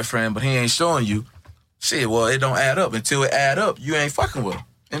your boyfriend, but he ain't showing you, shit, well, it don't add up. Until it add up, you ain't fucking with him.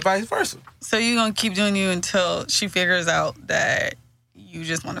 And vice versa. So you gonna keep doing you until she figures out that you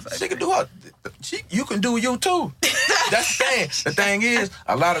just want to fuck. She can do what? You can do you too. That's the thing. The thing is,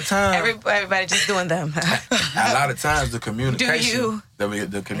 a lot of times, Everybody just doing them. a lot of times the communication,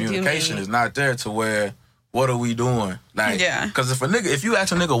 the communication is not there to where. What are we doing? Like, yeah. Because if you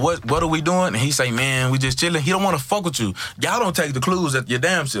ask a nigga what are we doing, and he say, man, we just chilling, he don't want to fuck with you. Y'all don't take the clues at your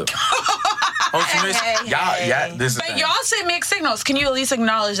damn self. This is But y'all said mixed signals. Can you at least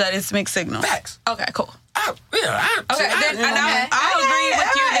acknowledge that it's mixed signals? Facts. Okay, cool. I'll Then I'll agree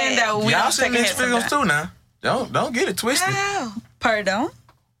with you then that we y'all don't say take a hit mixed from signals that. too now. Don't get it twisted. Pardon?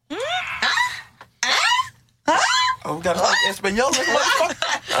 Oh, we got to speak Espanol.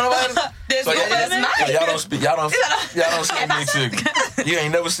 Y'all don't speak. Y'all don't say mixed signals. You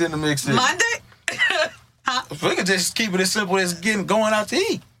ain't never seen the mixed signals. Monday? We can just keep it as simple as going out to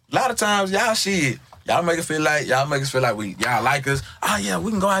eat. A lot of times, y'all make us feel like y'all like us. Oh yeah,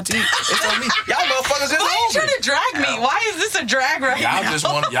 we can go out to eat. It's on me. Y'all motherfuckers just Why are you hungry. trying to drag me? Why is this a drag right now?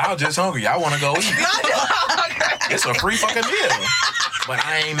 Y'all just hungry. Y'all want to go eat. It's a free fucking meal. But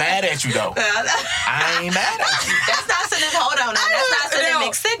I ain't mad at you though. I ain't mad at you. That's not sending. Hold on, now. That's not sending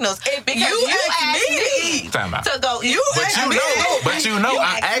mixed signals. Because you asked me Time out. to go. But you know,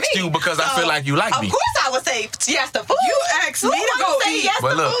 I asked you because I feel like you like me. Of course, I would say yes to food. You asked me to go eat. Yes But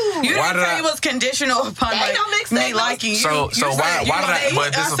to look, food. You why didn't did say I? it was conditional upon Ain't no mixed me signals. liking you. So why did I?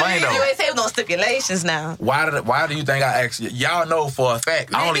 But this is the thing You though. ain't saying no stipulations now. Why do you think I asked you? Y'all know for a fact.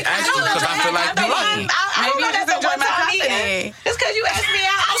 I only asked you because I feel like you like me. I don't Maybe know you that's just the enjoy one my time company. eating. Just because you asked me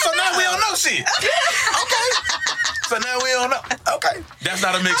out. So now we don't know shit. Okay. So now we don't know. Okay. That's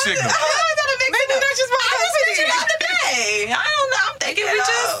not a mixed signal. Maybe that's just my company. I don't know. I'm thinking we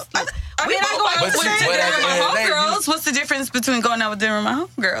just. I mean, I go out But with you- dinner but with my at the end of the day, homegirls. What's the difference between going out with dinner with my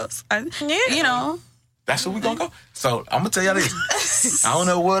homegirls? You know. That's where we gonna go. So I'm gonna tell y'all this. I don't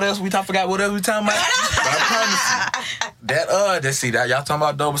know what else I forgot what else we talking about. But I promise you. That y'all talking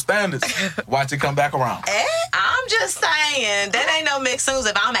about double standards. Watch it come back around. I'm just saying that ain't no mixed signals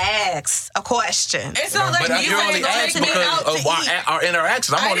if I'm asked a question. It's not But like you you're only said asking take me out because to of eat. our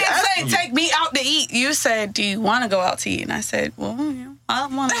interactions. I'm I only didn't say asking you. take me out to eat. You said, do you want to go out to eat? And I said, well, I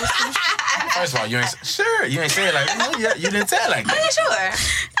want to go to First of all, you ain't say it like that. You didn't say it like that. Yeah, sure.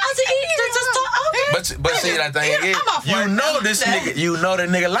 I'll see you. But see that thing is, you know this nigga, you know that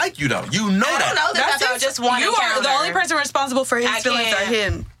nigga like you though. You know I don't know that. that. Just one You are the only person responsible for his I feelings are can't.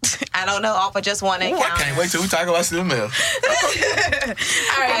 him. I don't know off of just one Ooh, encounter. I can't wait till we talk about Steel Mill. All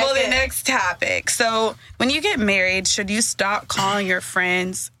right, well, the next topic. So, when you get married, should you stop calling your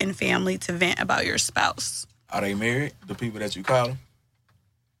friends and family to vent about your spouse? Are they married? The people that you call them?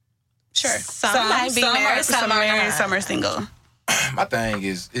 Sure. Some might be married, some are not. some are single. My thing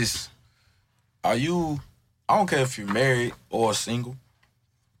is, are you? I don't care if you're married or single.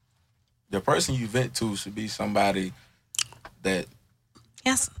 The person you vent to should be somebody that.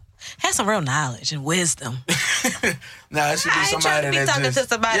 Yes. Has some real knowledge and wisdom. Nah, it should be I ain't trying somebody to be that talking just, to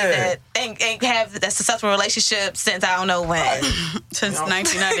somebody that ain't have a successful relationship since I don't know when. Since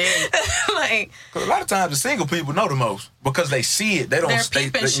 1998. Like, Because a lot of times the single people know the most because they see it. They don't. They're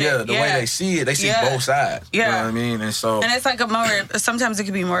peeping shit. Yeah, the way Yeah. they see it, they see Yeah. both sides. You Yeah. know what I mean? And so. And it's like sometimes it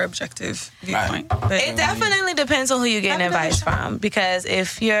could be more objective viewpoint. Right. But it definitely depends on who you're getting advice from. Because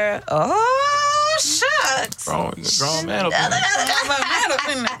if you're, shucks. Grown man up in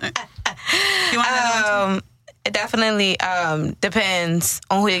there. You want another one? It definitely depends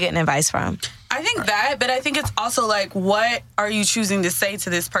on who you're getting advice from. I think that, but I think it's also like, what are you choosing to say to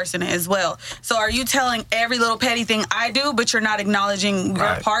this person as well? So are you telling every little petty thing I do, but you're not acknowledging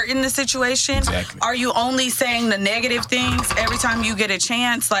your part in the situation? Exactly. Are you only saying the negative things every time you get a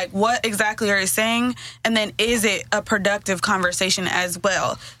chance? Like, what exactly are you saying? And then is it a productive conversation as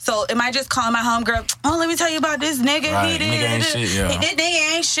well? So am I just calling my homegirl, oh, let me tell you about this nigga. Right, nigga ain't shit, yeah. That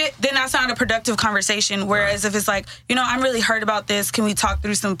nigga ain't shit. Then that's not a productive conversation. Whereas if it's like, I'm really hurt about this. Can we talk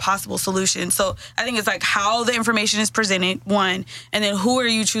through some possible solutions? So I think it's like how the information is presented, one, and then who are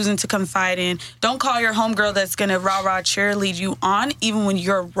you choosing to confide in? Don't call your homegirl that's going to rah-rah cheerlead you on, even when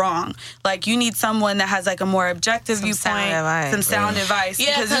you're wrong. Like, you need someone that has like a more objective viewpoint, some sound advice.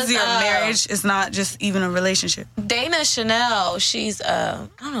 Yeah, because this is your marriage. It's not just even a relationship. Dana Chanel, she's, I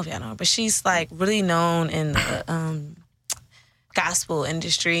don't know if y'all know her, but she's like really known in the gospel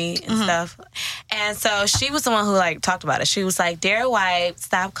industry and stuff. And so she was the one who like talked about it. She was like, dear wife,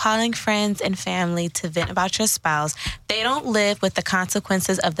 stop calling friends and family to vent about your spouse. They don't live with the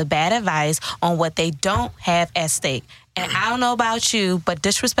consequences of the bad advice on what they don't have at stake. And I don't know about you, but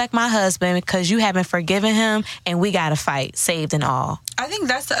disrespect my husband because you haven't forgiven him and we got to fight, saved and all. I think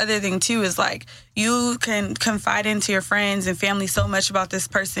that's the other thing too, is like, you can confide into your friends and family so much about this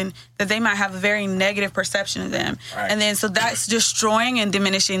person that they might have a very negative perception of them. Right. And then so that's destroying and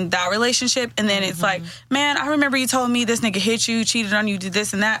diminishing that relationship. And then it's like, man, I remember you told me this nigga hit you, cheated on you, did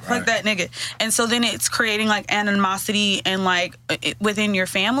this and that. Fuck that nigga. And so then it's creating like animosity and like within your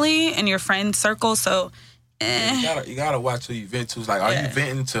family and your friend circle. So you gotta watch who you vent to. It's like, are you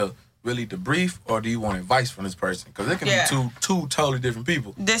venting to really debrief, or do you want advice from this person? Because it can be two totally different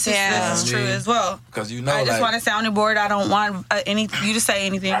people. This is true as well. Because I just want a sounding board. I don't want you to say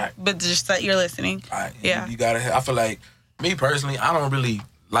anything, but just that you're listening. Right. Yeah. You gotta. I feel like, me personally, I don't really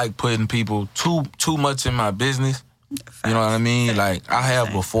like putting people too much in my business. Facts. You know what I mean? Like, I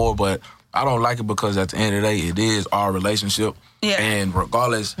have before, but I don't like it because at the end of the day, it is our relationship. Yeah. And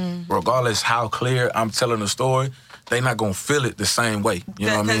regardless how clear I'm telling the story, they not gonna feel it the same way. You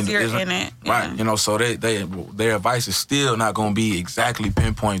know what I mean? You're in it. Right. You know, so their advice is still not gonna be exactly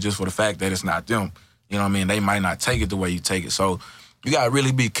pinpoint just for the fact that it's not them. You know what I mean? They might not take it the way you take it. So you gotta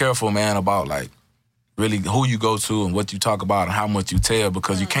really be careful, man, about like really who you go to and what you talk about and how much you tell,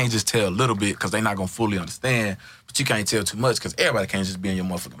 because you can't just tell a little bit because they're not gonna fully understand. But you can't tell too much because everybody can't just be in your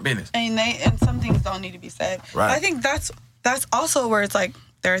motherfucking business. And some things don't need to be said. Right. I think that's also where it's like,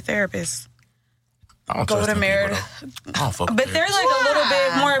 they're a therapist. I don't go to married. I don't fuck with But they're like a little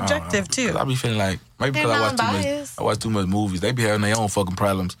bit more objective too. I be feeling like maybe because I watch too much movies. They be having their own fucking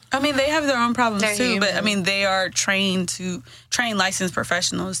problems. I mean, they have their own problems too, but I mean, they are trained licensed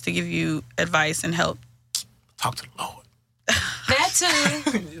professionals to give you advice and help. Talk to the Lord. That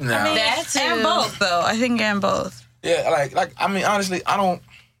too. No. I mean, that too. And both though. I think and both. Yeah, like I mean, honestly, I don't.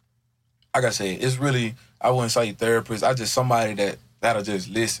 Like I said, it's really, I wouldn't say therapist. I just somebody that'll just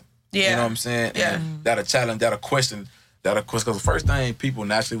listen. Yeah. You know what I'm saying? Yeah. And that'll challenge, that'll question. Because the first thing people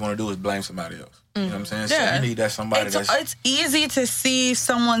naturally want to do is blame somebody else. You know what I'm saying? Yeah. So you need that somebody It's easy to see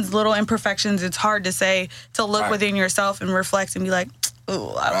someone's little imperfections. It's hard to look within yourself and reflect and be like, ooh,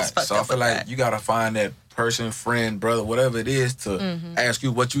 I was fucked up. So I feel like you got to find that person, friend, brother, whatever it is, to ask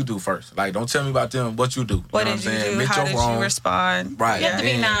you what you do first. Like, don't tell me about them, what you do. What did you do? How did you respond? Right. You have to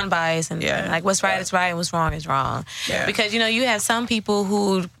be non-biased and like what's right is right and what's wrong is wrong. Yeah. Because, you have some people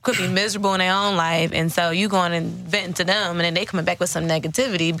who could be miserable in their own life, and so you going and venting to them, and then they coming back with some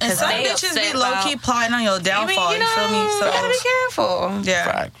negativity because some they bitches be low-key plotting on your downfall. You feel me? So you gotta be careful.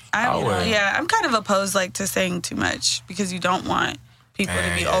 Yeah. I'm kind of opposed to saying too much because you don't want people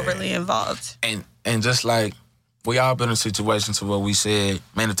to be overly involved. And just like, we all been in situations where we said,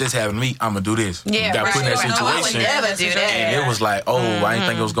 man, if this happened to me, I'm going to do this. Yeah, you got put in that situation. No, I would never do that. And it was like, I didn't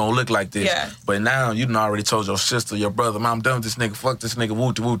think it was going to look like this. Yeah. But now you done already told your sister, your brother, Mom, I'm done with this nigga, fuck this nigga,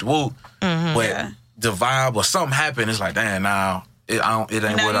 woo-to-woo-to-woo. But the vibe or something happened, it's like, damn, now it ain't now what I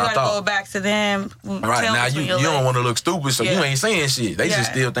thought. Now you got to go back to them. Right, now you don't want to look stupid, so you ain't saying shit. They just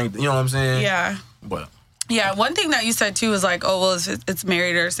still think, you know what I'm saying? Yeah. But... Yeah, one thing that you said too is like, if it's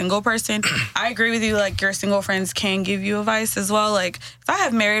married or a single person. I agree with you. Like, your single friends can give you advice as well. Like, if I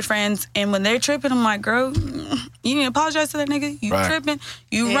have married friends and when they're tripping, I'm like, girl, you need to apologize to that nigga. You tripping.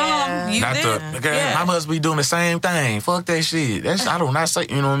 You wrong. You I must be doing the same thing. Fuck that shit. I do not say,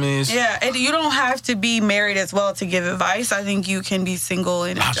 you know what I mean? Yeah, and you don't have to be married as well to give advice. I think you can be single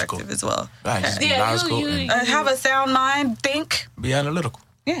and objective as well. Right, just be logical. Have a sound mind. Think. Be analytical.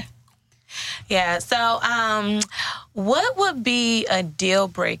 Yeah. Yeah, so what would be a deal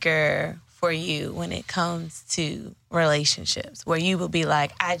breaker for you when it comes to relationships where you would be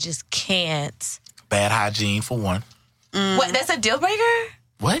like, I just can't Bad hygiene for one. What? That's a deal breaker?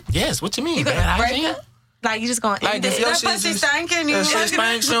 What? Yes. What you mean? You Bad gonna break hygiene? it? Like you just gonna Like end if it? your That shit pussy just stinking, you shit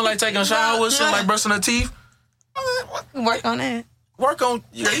stink, she don't like taking a shower, she don't like brushing her teeth. Work on that. Work on.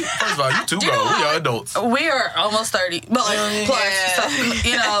 First of all, you too grown. We are adults. We are almost 30, but like plus, Yeah. so,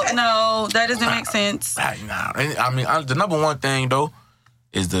 you know, no, that doesn't make sense. Nah. I mean, the number one thing though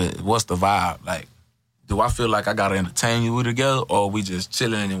is what's the vibe? Like, do I feel like I gotta entertain you together, or we just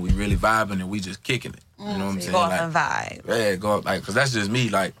chilling and we really vibing and we just kicking it? You know what I'm saying? Go off Like, and vibe. yeah, go up, like, cause that's just me.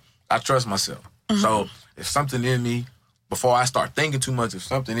 Like, I trust myself. So if something in me, before I start thinking too much, if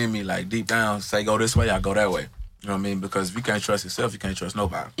something in me, like deep down, say go this way, I go that way. You know what I mean? Because if you can't trust yourself, you can't trust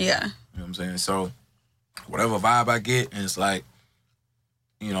nobody. Yeah. You know what I'm saying? So whatever vibe I get, and it's like,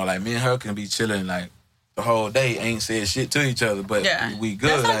 you know, like me and her can be chilling like the whole day, ain't said shit to each other, but Yeah. we good.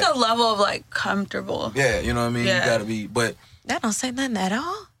 That's like a level of like comfortable. yeah, you know what I mean? Yeah. You gotta be, but That don't say nothing at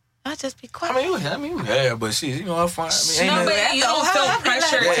all. I'll just be quiet. yeah, but she, you know, I'm fine. I mean, No, ain't but nothing- you don't feel How I feel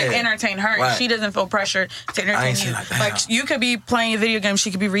pressure like- to Yeah. entertain her. Right. She doesn't feel pressure to I entertain ain't you. seen like that. Like you could be playing a video game,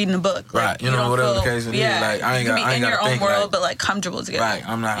 she could be reading a book. Like, Right, you know, don't whatever the feel- case it is, yeah, like, I ain't you got- can I be ain't in your gotta own think, world, like- but like comfortable together. Right,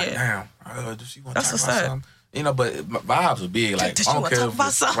 I'm not like, Yeah. damn, does she want to That's talk what's about up. something? You know, but vibes are big. Like, Does I she don't wanna care talk if about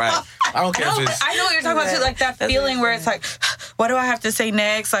it's, something? right. I don't care No, if but it's, I know what you're talking about too. Like that That's feeling what where it it's like, what do I have to say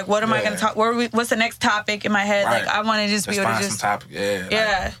next? Like, what am I Yeah. going to talk? What's the next topic in my head? Right. Like, I want to just be able to find just. some topic. Yeah.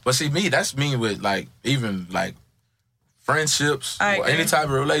 Yeah. Like, but see, that's me with like, even like friendships I or agree. any type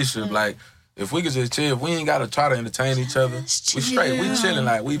of relationship. Like, if we could just chill, if we ain't got to try to entertain each other, we straight, we chilling,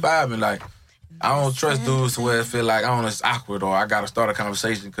 like, we vibing. Like, I don't trust dudes to where it feel like, I don't know, it's awkward or I got to start a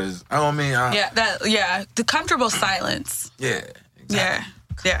conversation because, I don't mean, Yeah, the comfortable silence. yeah. Exactly. Yeah.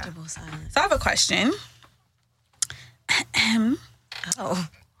 Yeah. Comfortable silence. So I have a question. Oh.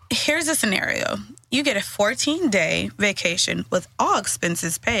 Here's a scenario. You get a 14-day vacation with all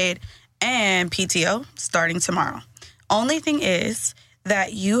expenses paid and PTO starting tomorrow. Only thing is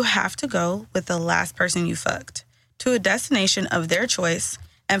that you have to go with the last person you fucked to a destination of their choice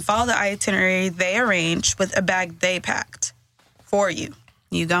and follow the itinerary they arranged with a bag they packed for you.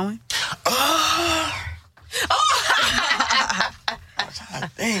 You going?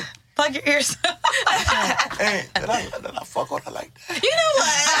 Dang, Plug your ears. dang, did I fuck with her like that? You know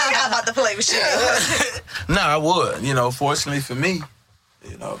what? I'm about to play with shit. No, I would. You know, fortunately for me,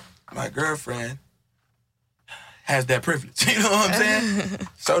 you know, my girlfriend has that privilege. You know what I'm saying?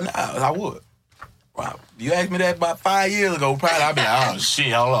 So now I would. Wow. You asked me that about 5 years ago, probably I'd be like, oh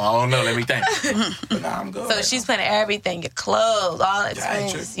shit, hold on, I don't know, let me think. But now I'm good. So she's putting everything, your clothes, all that Yeah, I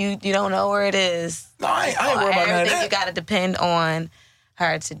ain't expense. You don't know where it is. No, I ain't worried about none of Everything that. you got to depend on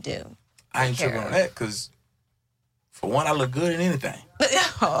her to do. I ain't tripping on that because, for one, I look good in anything.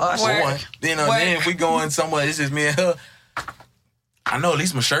 Oh, For Work. one. You know, Work. then if we going somewhere, it's just me and her, I know at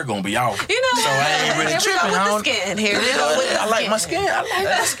least my shirt gonna be off. You know So I ain't really Here we tripping. go I with the don't- skin. Here we go with the I like my skin. I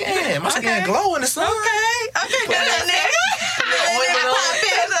like my skin. My skin glow in the sun. Okay,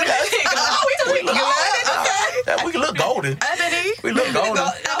 Yeah, we can look golden. Ebony. We look golden.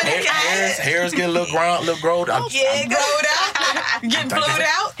 Hairs get a little ground, little growed. Yeah, go Getting blowed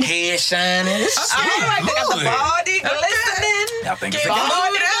out. Head shining. got the body glistening. I think it's a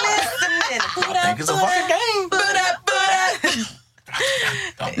Body game. glistening. I think it's a fucking game.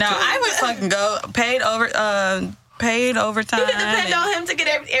 No, I would fucking go paid overtime. You can depend on him to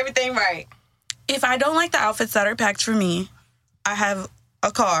get everything right. If I don't like the outfits that are packed for me, I have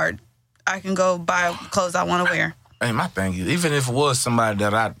a card. I can go buy clothes I want to wear. Hey, my thing is, even if it was somebody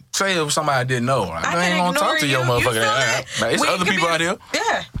that I say it was somebody I didn't know, I can ain't gonna ignore talk to your you. You motherfucker. feel ass. it? Like, it's We other could people be- out here.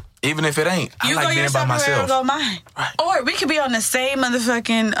 Yeah. Even if it ain't, I You like go being your by separate way, I'll myself. go mine. Right. Or we could be on the same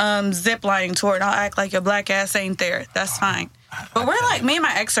motherfucking zip lining tour and I'll act like your black ass ain't there. That's fine. But we're like, me and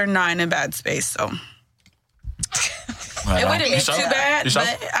my ex are not in a bad space, so. Right It on. wouldn't You be sure? too bad, You sure?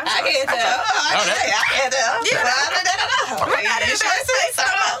 but I'm I can't tell. I can't tell. We're not in a bad space, so.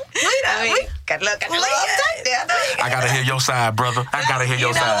 Got a little tight there. I gotta hear your side, brother. I gotta hear your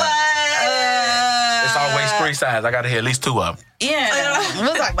You know side. what? It's always 3 sides. I gotta hear at least 2 of them. Yeah.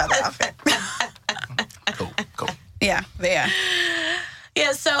 We'll talk about the outfit. Cool. Yeah, yeah.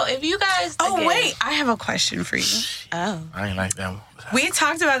 Yeah, so if you guys... Oh, again- wait. I have a question for you. Oh. I ain't like that one. We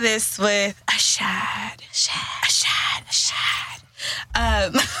talked about this with Ashad.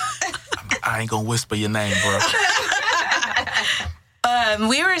 I ain't gonna whisper your name, bro.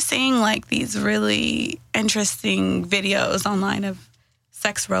 We were seeing like these really interesting videos online of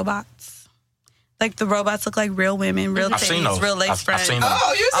sex robots Like the robots look like real women, real I've seen titties, those. real lace I've fronts. seen those.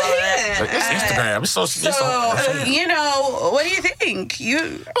 Oh, you see it? It's Instagram. It's so. So, you know, what do you think?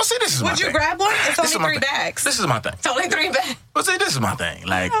 Well, see, this is my Would you thing. grab one? It's This is only my 3 thing. bags. This is my thing. It's only 3 bags. But see, this is my thing.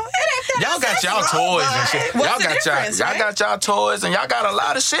 Like, It ain't that y'all got y'all sex toys robot. and shit. What's Y'all the got difference, y'all right? got y'all toys and y'all got a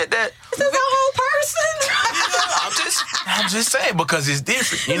lot of shit that. This is a whole person. I'm just saying because it's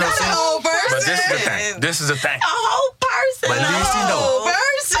different. You know what I'm saying? a whole person. But this is the thing. This is the thing. A whole person. But at least you know.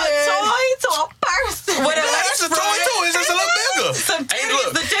 person. A toy to a person. What a That's a toy too. It's just a little bigger. Some Ain't titties.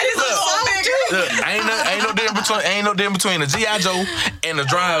 look. The titties look so bigger. Look, ain't no difference between a G.I. Joe and a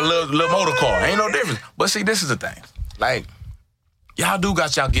drive little motor car. Ain't no difference. But see, this is the thing. Like, y'all do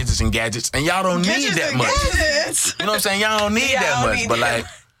got y'all gadgets and gadgets, and y'all don't need that much. Gadgets. You know what I'm saying? Y'all don't need that don't much. need But that.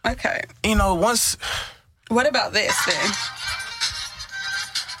 like, Okay. you know, once What about this then?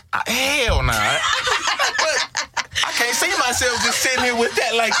 hell nah. I can't see myself just sitting here with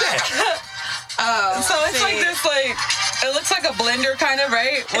that like that. So it's like this, like, it looks like a blender kind of,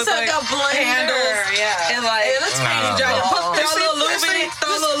 right? It's like a blender. handles. Yeah. And like, It looks Nah. pretty throw dry. a little lube in it, throw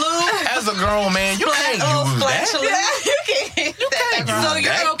a little lube. As a grown man, you can't little use splash of that. lube. You can't. You can't can't. So use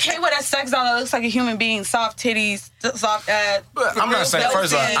you're that. okay with a sex doll that looks like a human being, soft titties, soft But I'm not saying,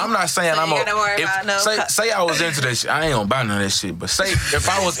 first of all, I'm not saying So I'm you gotta worry about no say I was into that shit. I ain't gonna buy none of that shit. But say if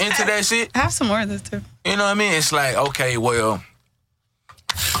I was into that shit, Have some more of this too. you know what I mean? It's like, okay, well,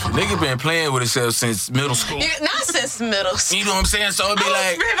 nigga been playing with himself since middle school. Not since middle school. You know what I'm saying? So it'd be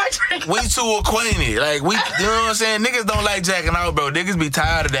like, we too acquainted. Like, we, you know what I'm saying? Niggas don't like jacking out, bro. Niggas be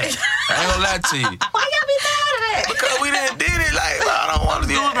tired of that. I ain't gonna lie to you. Why y'all be tired of that? Because we done did it. Like, I don't want to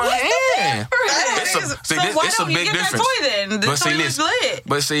use my hand. It's a big difference. Toy then? The But see, toy was listen. lit.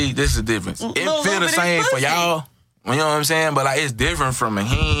 But see, this is the difference. It Little feel the bitty same for pussy. y'all. You know what I'm saying? But like, it's different from a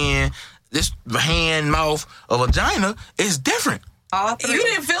hand. This hand, mouth, a vagina is different. All three. You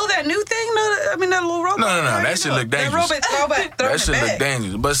didn't feel that new thing? That little robot. No. How That you shit know? look dangerous. That robot throwing That it shit look back.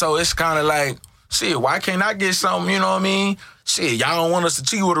 dangerous. But so it's kind of like, shit, why can't I get something, you know what I mean? Shit, y'all don't want us to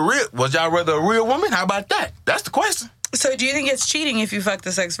cheat with a real, would y'all rather a real woman? How about that? That's the question. So do you think it's cheating if you fuck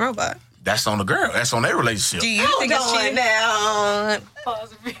the sex robot? That's on the girl. That's on their relationship. Do you think it's Hold on cheating? now.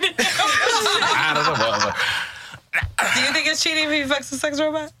 I don't know. Do you think it's cheating if you fuck the sex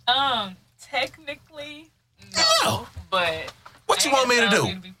robot? Technically, No. no. But What you want me to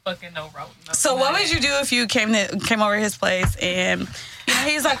do? Be fucking no rope. So what would you do if you came over his place and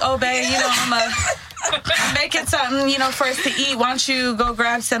he's like, oh babe, I'm making something for us to eat. Why don't you go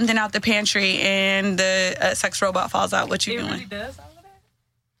grab something out the pantry and the sex robot falls out? What you It doing? really does all of that?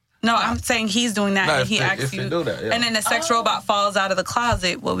 No, I'm saying he's doing that No, and if he they- asks if they you. do that, yeah. And then the sex robot falls out of the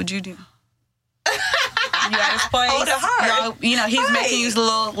closet. What would you do? You at his place. Hold it hard. He's making you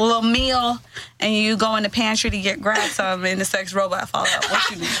a little meal, and you go in the pantry to grab some, and the sex robot falls out. What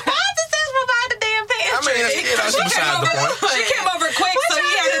you do? Why does the sex provide the damn I pantry? mean, that's beside the point. She came over quick, so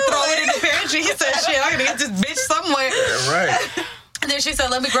he had to throw it in the pantry. He said, "Shit, I gotta get this bitch somewhere." Right. And then she said,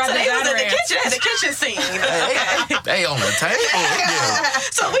 "Let me grab So the they was in the Zatarain." kitchen at the kitchen scene. Okay. They on the table. Yeah.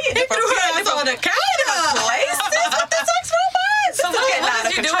 So we in different on the counter. places with the sex robots. So It's getting what out is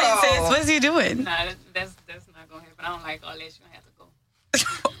of you control. doing, sis? What's he doing? Nah, that's not gonna happen. I don't like all that. You gonna have to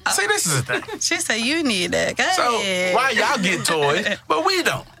go. See, this is the thing. She said, "You need that." So why y'all get toys, but we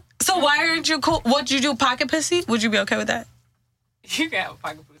don't? So why aren't you cool? Would you do pocket pussy? Would you be okay with that? You got a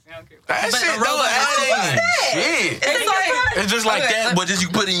pocket pussy. I don't care. That But shit the robot don't shit. It's like It's just like Okay, that, but just you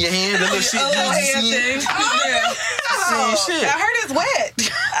put in your hand, the little shit. a little you hand see it. thing. Yeah. Same shit. I heard it's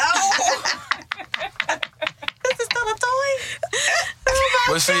wet. This is still a toy?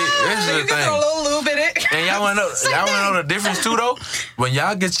 But see, this is You the can throw a thing. little lube in it. And y'all wanna know the difference too though? When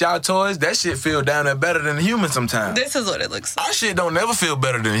y'all get y'all toys, that shit feel down there better than a human sometimes. This is what it looks like. Our shit don't never feel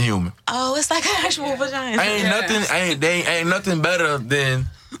better than a human. Oh, it's like an actual vagina. Ain't nothing better than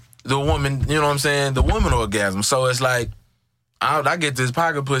the woman, you know what I'm saying? The woman orgasm. So it's like I get this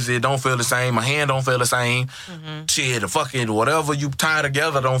pocket pussy, it don't feel the same. My hand don't feel the same. Shit, the fucking whatever you tie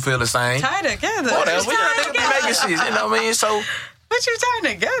together don't feel the same. Tie together. Whatever, you know, nigga be making shit, you know what I mean? So What you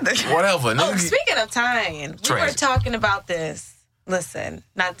tying together? whatever. Oh, Nigga, speaking of tying, we Trash. were talking about this, listen,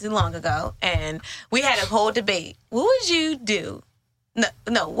 not too long ago, and we had a whole debate. What would you do?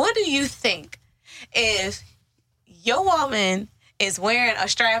 No, what do you think if your woman is wearing a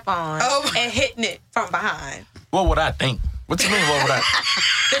strap on and hitting it from behind? what would I think? What you mean, what would I?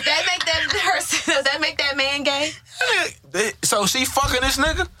 Does that make that man gay? So she fucking this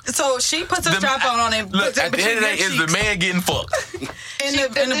nigga? So she puts a strap on him. Look, at the end of the day, is the man getting fucked? in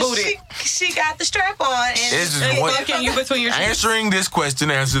the booty. She got the strap on and It's just And one. fucking you between your sheets. Answering this question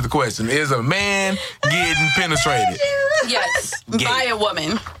answers the question. Is a man getting penetrated? Yes, Gay. by a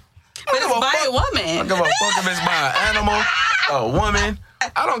woman. But it's by a I woman. don't give a fuck if it's by an animal, a woman.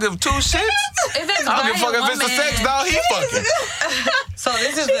 I don't give two shits. If it's I don't by give a fuck a if it's a woman. sex doll, he fucking. So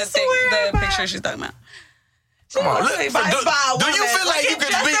this is the picture she's talking about. Come on, look, By do you feel like you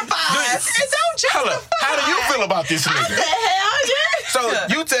could be? Hold up. How do you feel about this nigga? So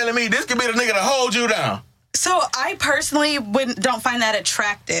you telling me this could be the nigga to hold you down? So I personally don't find that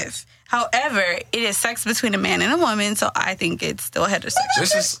attractive. However, it is sex between a man and a woman, so I think it's still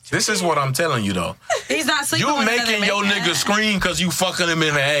heterosexual. This is what I'm telling you though. He's not sleeping You with making your nigga scream because you fucking him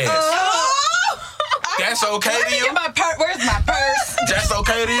in the ass. That's okay to you? Where's my purse? That's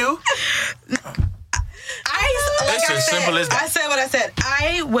okay to you? It's as simple as that. I said what I said.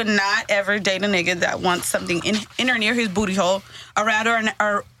 I would not ever date a nigga that wants something in or near his booty hole, around or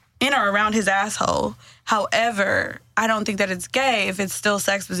in or around his asshole. However, I don't think that it's gay if it's still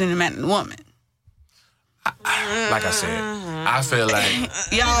sex between a man and a woman. Like I said, I feel like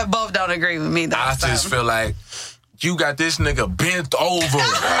Y'all both don't agree with me, though. I just feel like you got this nigga bent over,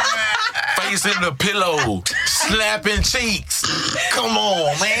 facing the pillow, slapping cheeks. Come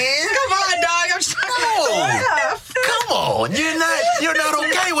on, man. Come on, dog. I'm trying to laugh. Come on. You're not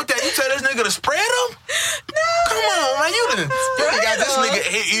okay with that. You tell this nigga to spread them? No. Come on, man. You done got this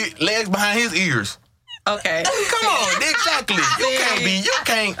nigga legs behind his ears. Okay. Come on, exactly. You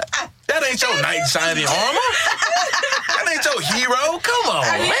can't. That ain't your knight shining armor. That ain't your hero. Come on,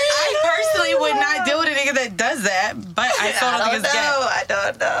 man. I personally would not deal with a nigga that does that, but I still don't think it's gay. I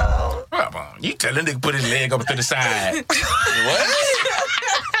don't know. Come on. You tell that nigga put his leg up to the side. What?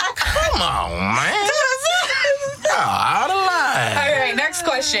 Come on, man. Y'all out of line. All right, next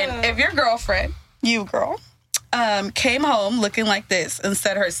question. If your girlfriend, you girl, came home looking like this and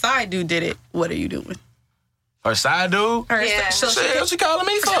said her side dude did it, what are you doing? Her side dude? Yeah. Shit, what she calling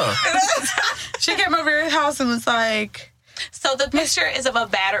me for? She came over your house and was like, So the picture is of a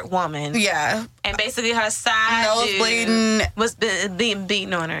battered woman. yeah, And basically her side nose dude bleeding. was being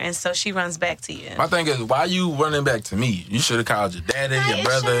beaten on her. And so she runs back to you. My thing is, why you running back to me? You should have called your daddy, your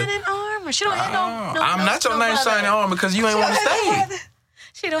brother. Shining armor. She don't have no I'm not your name shining armor because you ain't want to stay.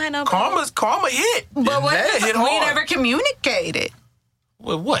 She don't have no brother. Karma hit. But what That hit we hard. never communicated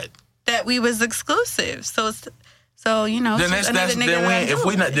Well, what? that we was exclusive. So you know, Then she's that's another nigga then that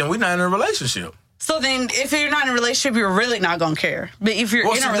I'm doing. we not in a relationship. So then, if you're not in a relationship, you're really not gonna care. But if you're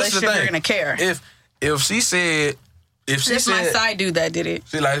Well, in see, a this is the relationship, you're thing. gonna care. If she said It's my side dude that did it.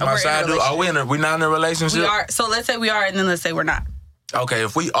 she like We're my in a side dude, are we not in a relationship? We are. So let's say we are, and then let's say we're not. Okay,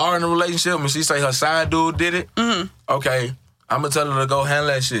 if we are in a relationship and she say her side dude did it, okay, I'm gonna tell her to go handle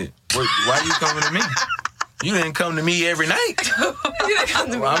that shit. Why you coming to me? You didn't come to me every night.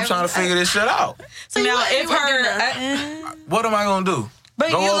 Well, I'm trying to figure this shit out. So Now, you if weren't her, doing nothing. What am I gonna do?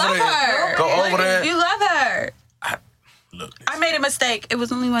 but Go you over love there. her. Go over there. You love her. Look, I made a mistake. It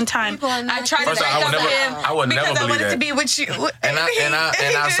was only one time. I tried to First of make all, up for him I would never because I believe wanted that. to be with you. And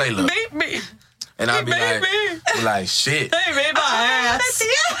I say, look. Beat me. and I'll be like, shit, Hey, babe, my ass.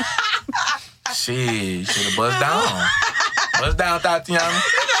 shit, should have buzzed down. Buzz down, Tatiana.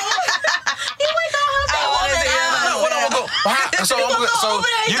 What I'm gonna go? So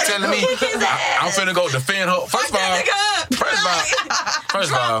you telling me I'm finna go defend her? First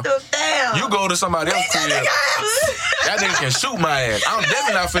of all, you go to somebody else's crib. That nigga can shoot my ass. I'm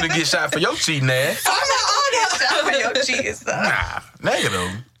definitely not finna get shot for your cheating ass. Nah,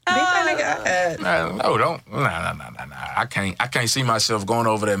 negative. No, don't. Nah. I can't see myself going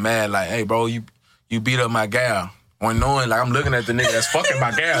over there mad like, hey, bro, you beat up my gal. Or knowing, like, I'm looking at the nigga that's fucking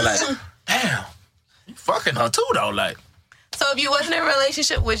my gal, like, damn, you fucking her too, though, like. So if you wasn't in a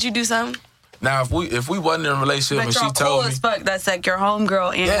relationship, would you do something? Now, if we wasn't in a relationship But and y'all she cool told me, as fuck. That's like your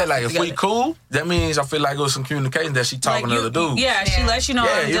homegirl. And yeah, like if we together. cool, that means I feel like it was some communication that she talking Like to the dude. Yeah, she lets you know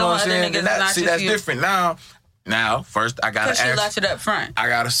Yeah, I'm you dealing know what with I'm other saying? niggas. And Not see, just that's you. different. Now, first I gotta Because she left ask. it up front. I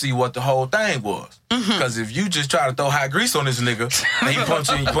gotta see what the whole thing was. Because if you just try to throw hot grease on this nigga and he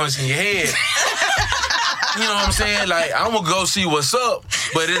punching your head, you know what I'm saying? Like, I'm gonna go see what's up,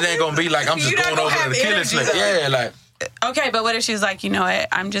 but it ain't gonna be like I'm just You're not going over gonna there to have kill this energy, nigga. though. Yeah, like, Okay, but what if she's like, you know what,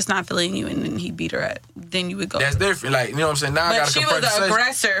 I'm just not feeling you, and then he beat her up? Then you would go. that's different. Like, you know what I'm saying? Now I But gotta she confront was the the situation.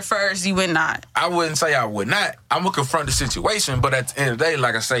 aggressor first. You would not. I wouldn't say I would not. I'm gonna confront the situation, but at the end of the day,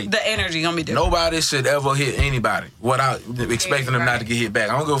 like I say, The energy gonna be different. nobody should ever hit anybody without expecting them not to get hit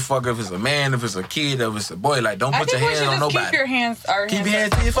back. I don't give a fuck if it's a man, if it's a kid, if it's a boy. Like, don't I put think your we hand should on just nobody. keep your hands. Keep your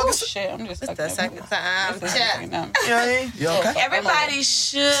hands to your fucking Oh, shit, I'm just The second time. Chat. Yeah, you okay? Everybody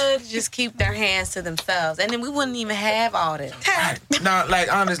should just keep their hands to themselves, and then we wouldn't even have all this. Now, like,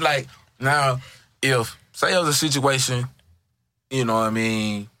 honest, like, now, if, say it was a situation, you know what I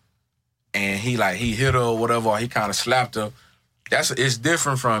mean, and he hit her or whatever, or he kind of slapped her, it's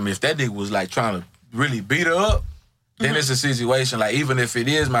different from if that nigga was like trying to really beat her up. Then it's a situation like even if it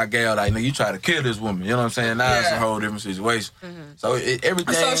is my gal, like you try to kill this woman, you know what I'm saying? Now it's a whole different situation. So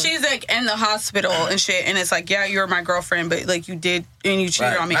everything. So she's like in the hospital and shit, and it's like, yeah, you're my girlfriend, but like you did and you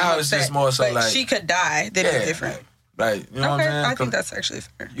cheated on me. Now I'm it's upset. just more so but like she could die. Then it's different. Like you know what I'm saying? I think that's actually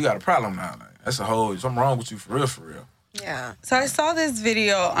fair. You got a problem now. Like, that's something wrong with you for real. Yeah. So I saw this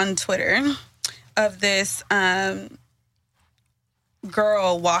video on Twitter of this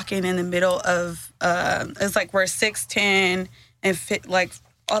girl walking in the middle of it's like where 610 and fit like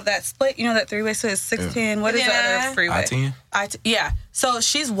all that split, you know, that three-way, so it's 610. What is the other freeway? I-10? Yeah. So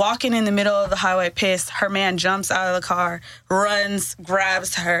she's walking in the middle of the highway pissed. Her man jumps out of the car, runs,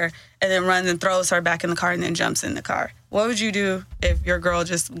 grabs her, and then runs and throws her back in the car and then jumps in the car. What would you do if your girl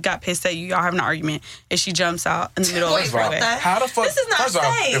just got pissed at you, y'all having an argument, and she jumps out in the middle of the freeway? How the fuck? This is not first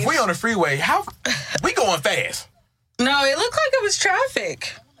off, safe. if we on the freeway, how we going fast? No, it looked like it was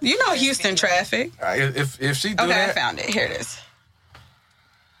traffic. You know Houston traffic. If she do Okay, that, I found it. Here it is.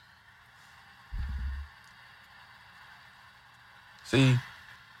 see,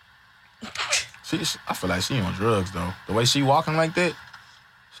 I feel like she on drugs though. The way she walking like that,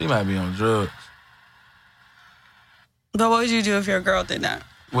 she might be on drugs. But what would you do if your girl did that?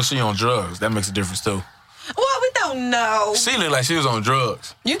 Well, she on drugs. That makes a difference too. Well, we don't know. She look like she was on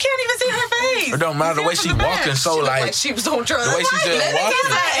drugs. You can't even see her face. It don't matter the way she walking. So like She was on drugs. the way she just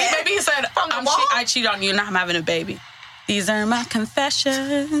walking. Maybe he said, I cheat on you and I'm having a baby. These are my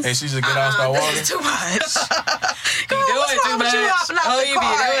confessions. And she just get out and start walking. This is too much. You doing too much. Oh, you be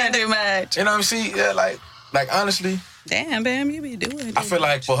doing too much. You know what I'm saying? Yeah, like honestly, Damn, Bam, you be doing I feel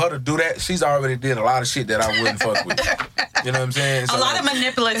like for her to do that, she's already did a lot of shit that I wouldn't fuck with. You know what I'm saying? So a lot of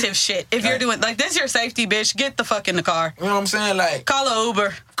manipulative shit. If you're doing, like, this your safety, bitch, get the fuck in the car. You know what I'm saying? Like, Call a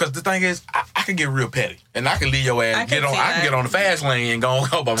Uber. because the thing is, I can get real petty, and I can leave your ass. I can see I can that. get on the fast lane and go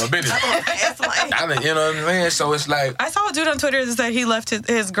about my business. You know what I'm saying? So it's like I saw a dude on Twitter that said he left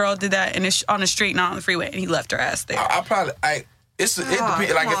his girl did that on the street, not on the freeway, and he left her ass there. I probably it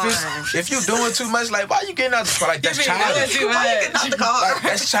depends. Like if you doing too much, like why you getting out the car? Like that's You be doing childish. too much. Like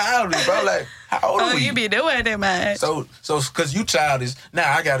that's childish, bro. Like how old are Oh, we? you be doing too much. So because you childish,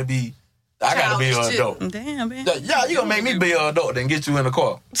 now I gotta be an Childish, adult. Damn, man. Yeah, you gonna make me be an adult and get you in the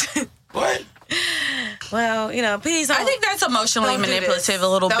car. What? Well, you know, please don't. I think that's emotionally Don't do manipulative this. a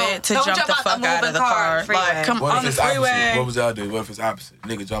little Don't- bit to don't jump the jump out the fuck out of moving the car car. on the freeway. Like, come What on if the it's opposite? freeway. What was y'all do? What if it's opposite?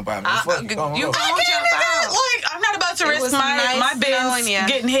 Nigga jump out. Fuck, you come on. don't I can't jump do that. out. Like, I'm not about to It risk was my nice knowing Benz ya.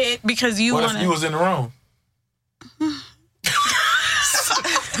 getting hit because you What want if you was in the room?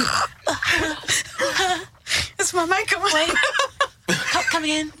 It's my microwave. Come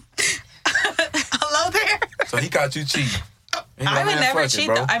in. Hello there. So he caught you cheating. He I like, would "Man, never fuck it, cheat.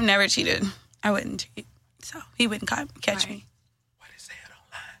 bro." Though. I've never cheated. I wouldn't cheat. So he wouldn't catch me. Why they say it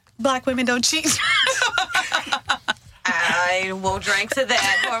online? Black women don't cheat. I will drink to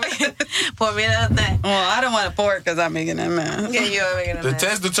that. Pour me another thing. Well, I don't want to pour it because I'm making that man. Yeah, you are making a The mess.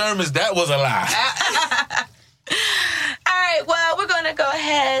 test determines that was a lie. All right, well, we're going to go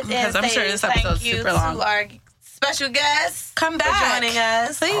ahead and Because I'm say sure this thank episode's you super long. to our special guest. Come for back. joining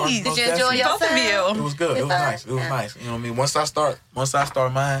us. Please. Did you enjoy yourself? Both of It you. was good. It was nice. It was nice. You know what I mean? Once I start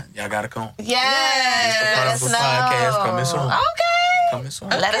mine, y'all gotta come. Yes. Let us Carnival know. Podcast coming soon. Okay. Coming soon.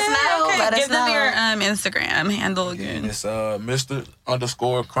 Let us know. Okay. Let us Give them know. your Instagram handle again. It's Mr.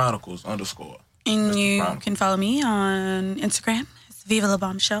 Chronicles _. And you Chronicles. can follow me on Instagram. It's Viva La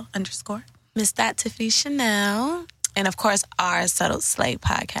Bombshell _ Miss Tiffany Chanel. And of course, our Settled Slate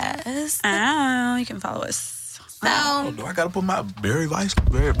podcast. Oh, you can follow us. So, Do I gotta put my Barry White my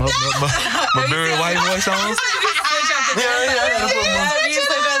Barry White voice on? I gotta put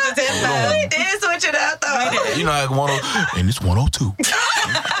my... we did switch it up, though. You know, like and it's 102.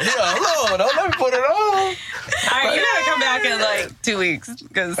 Yeah, Lord, don't let me put it on. All right, you gotta come back in like 2 weeks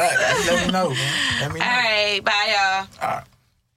because Let me know, man. Let me know. All right, bye, y'all. All right.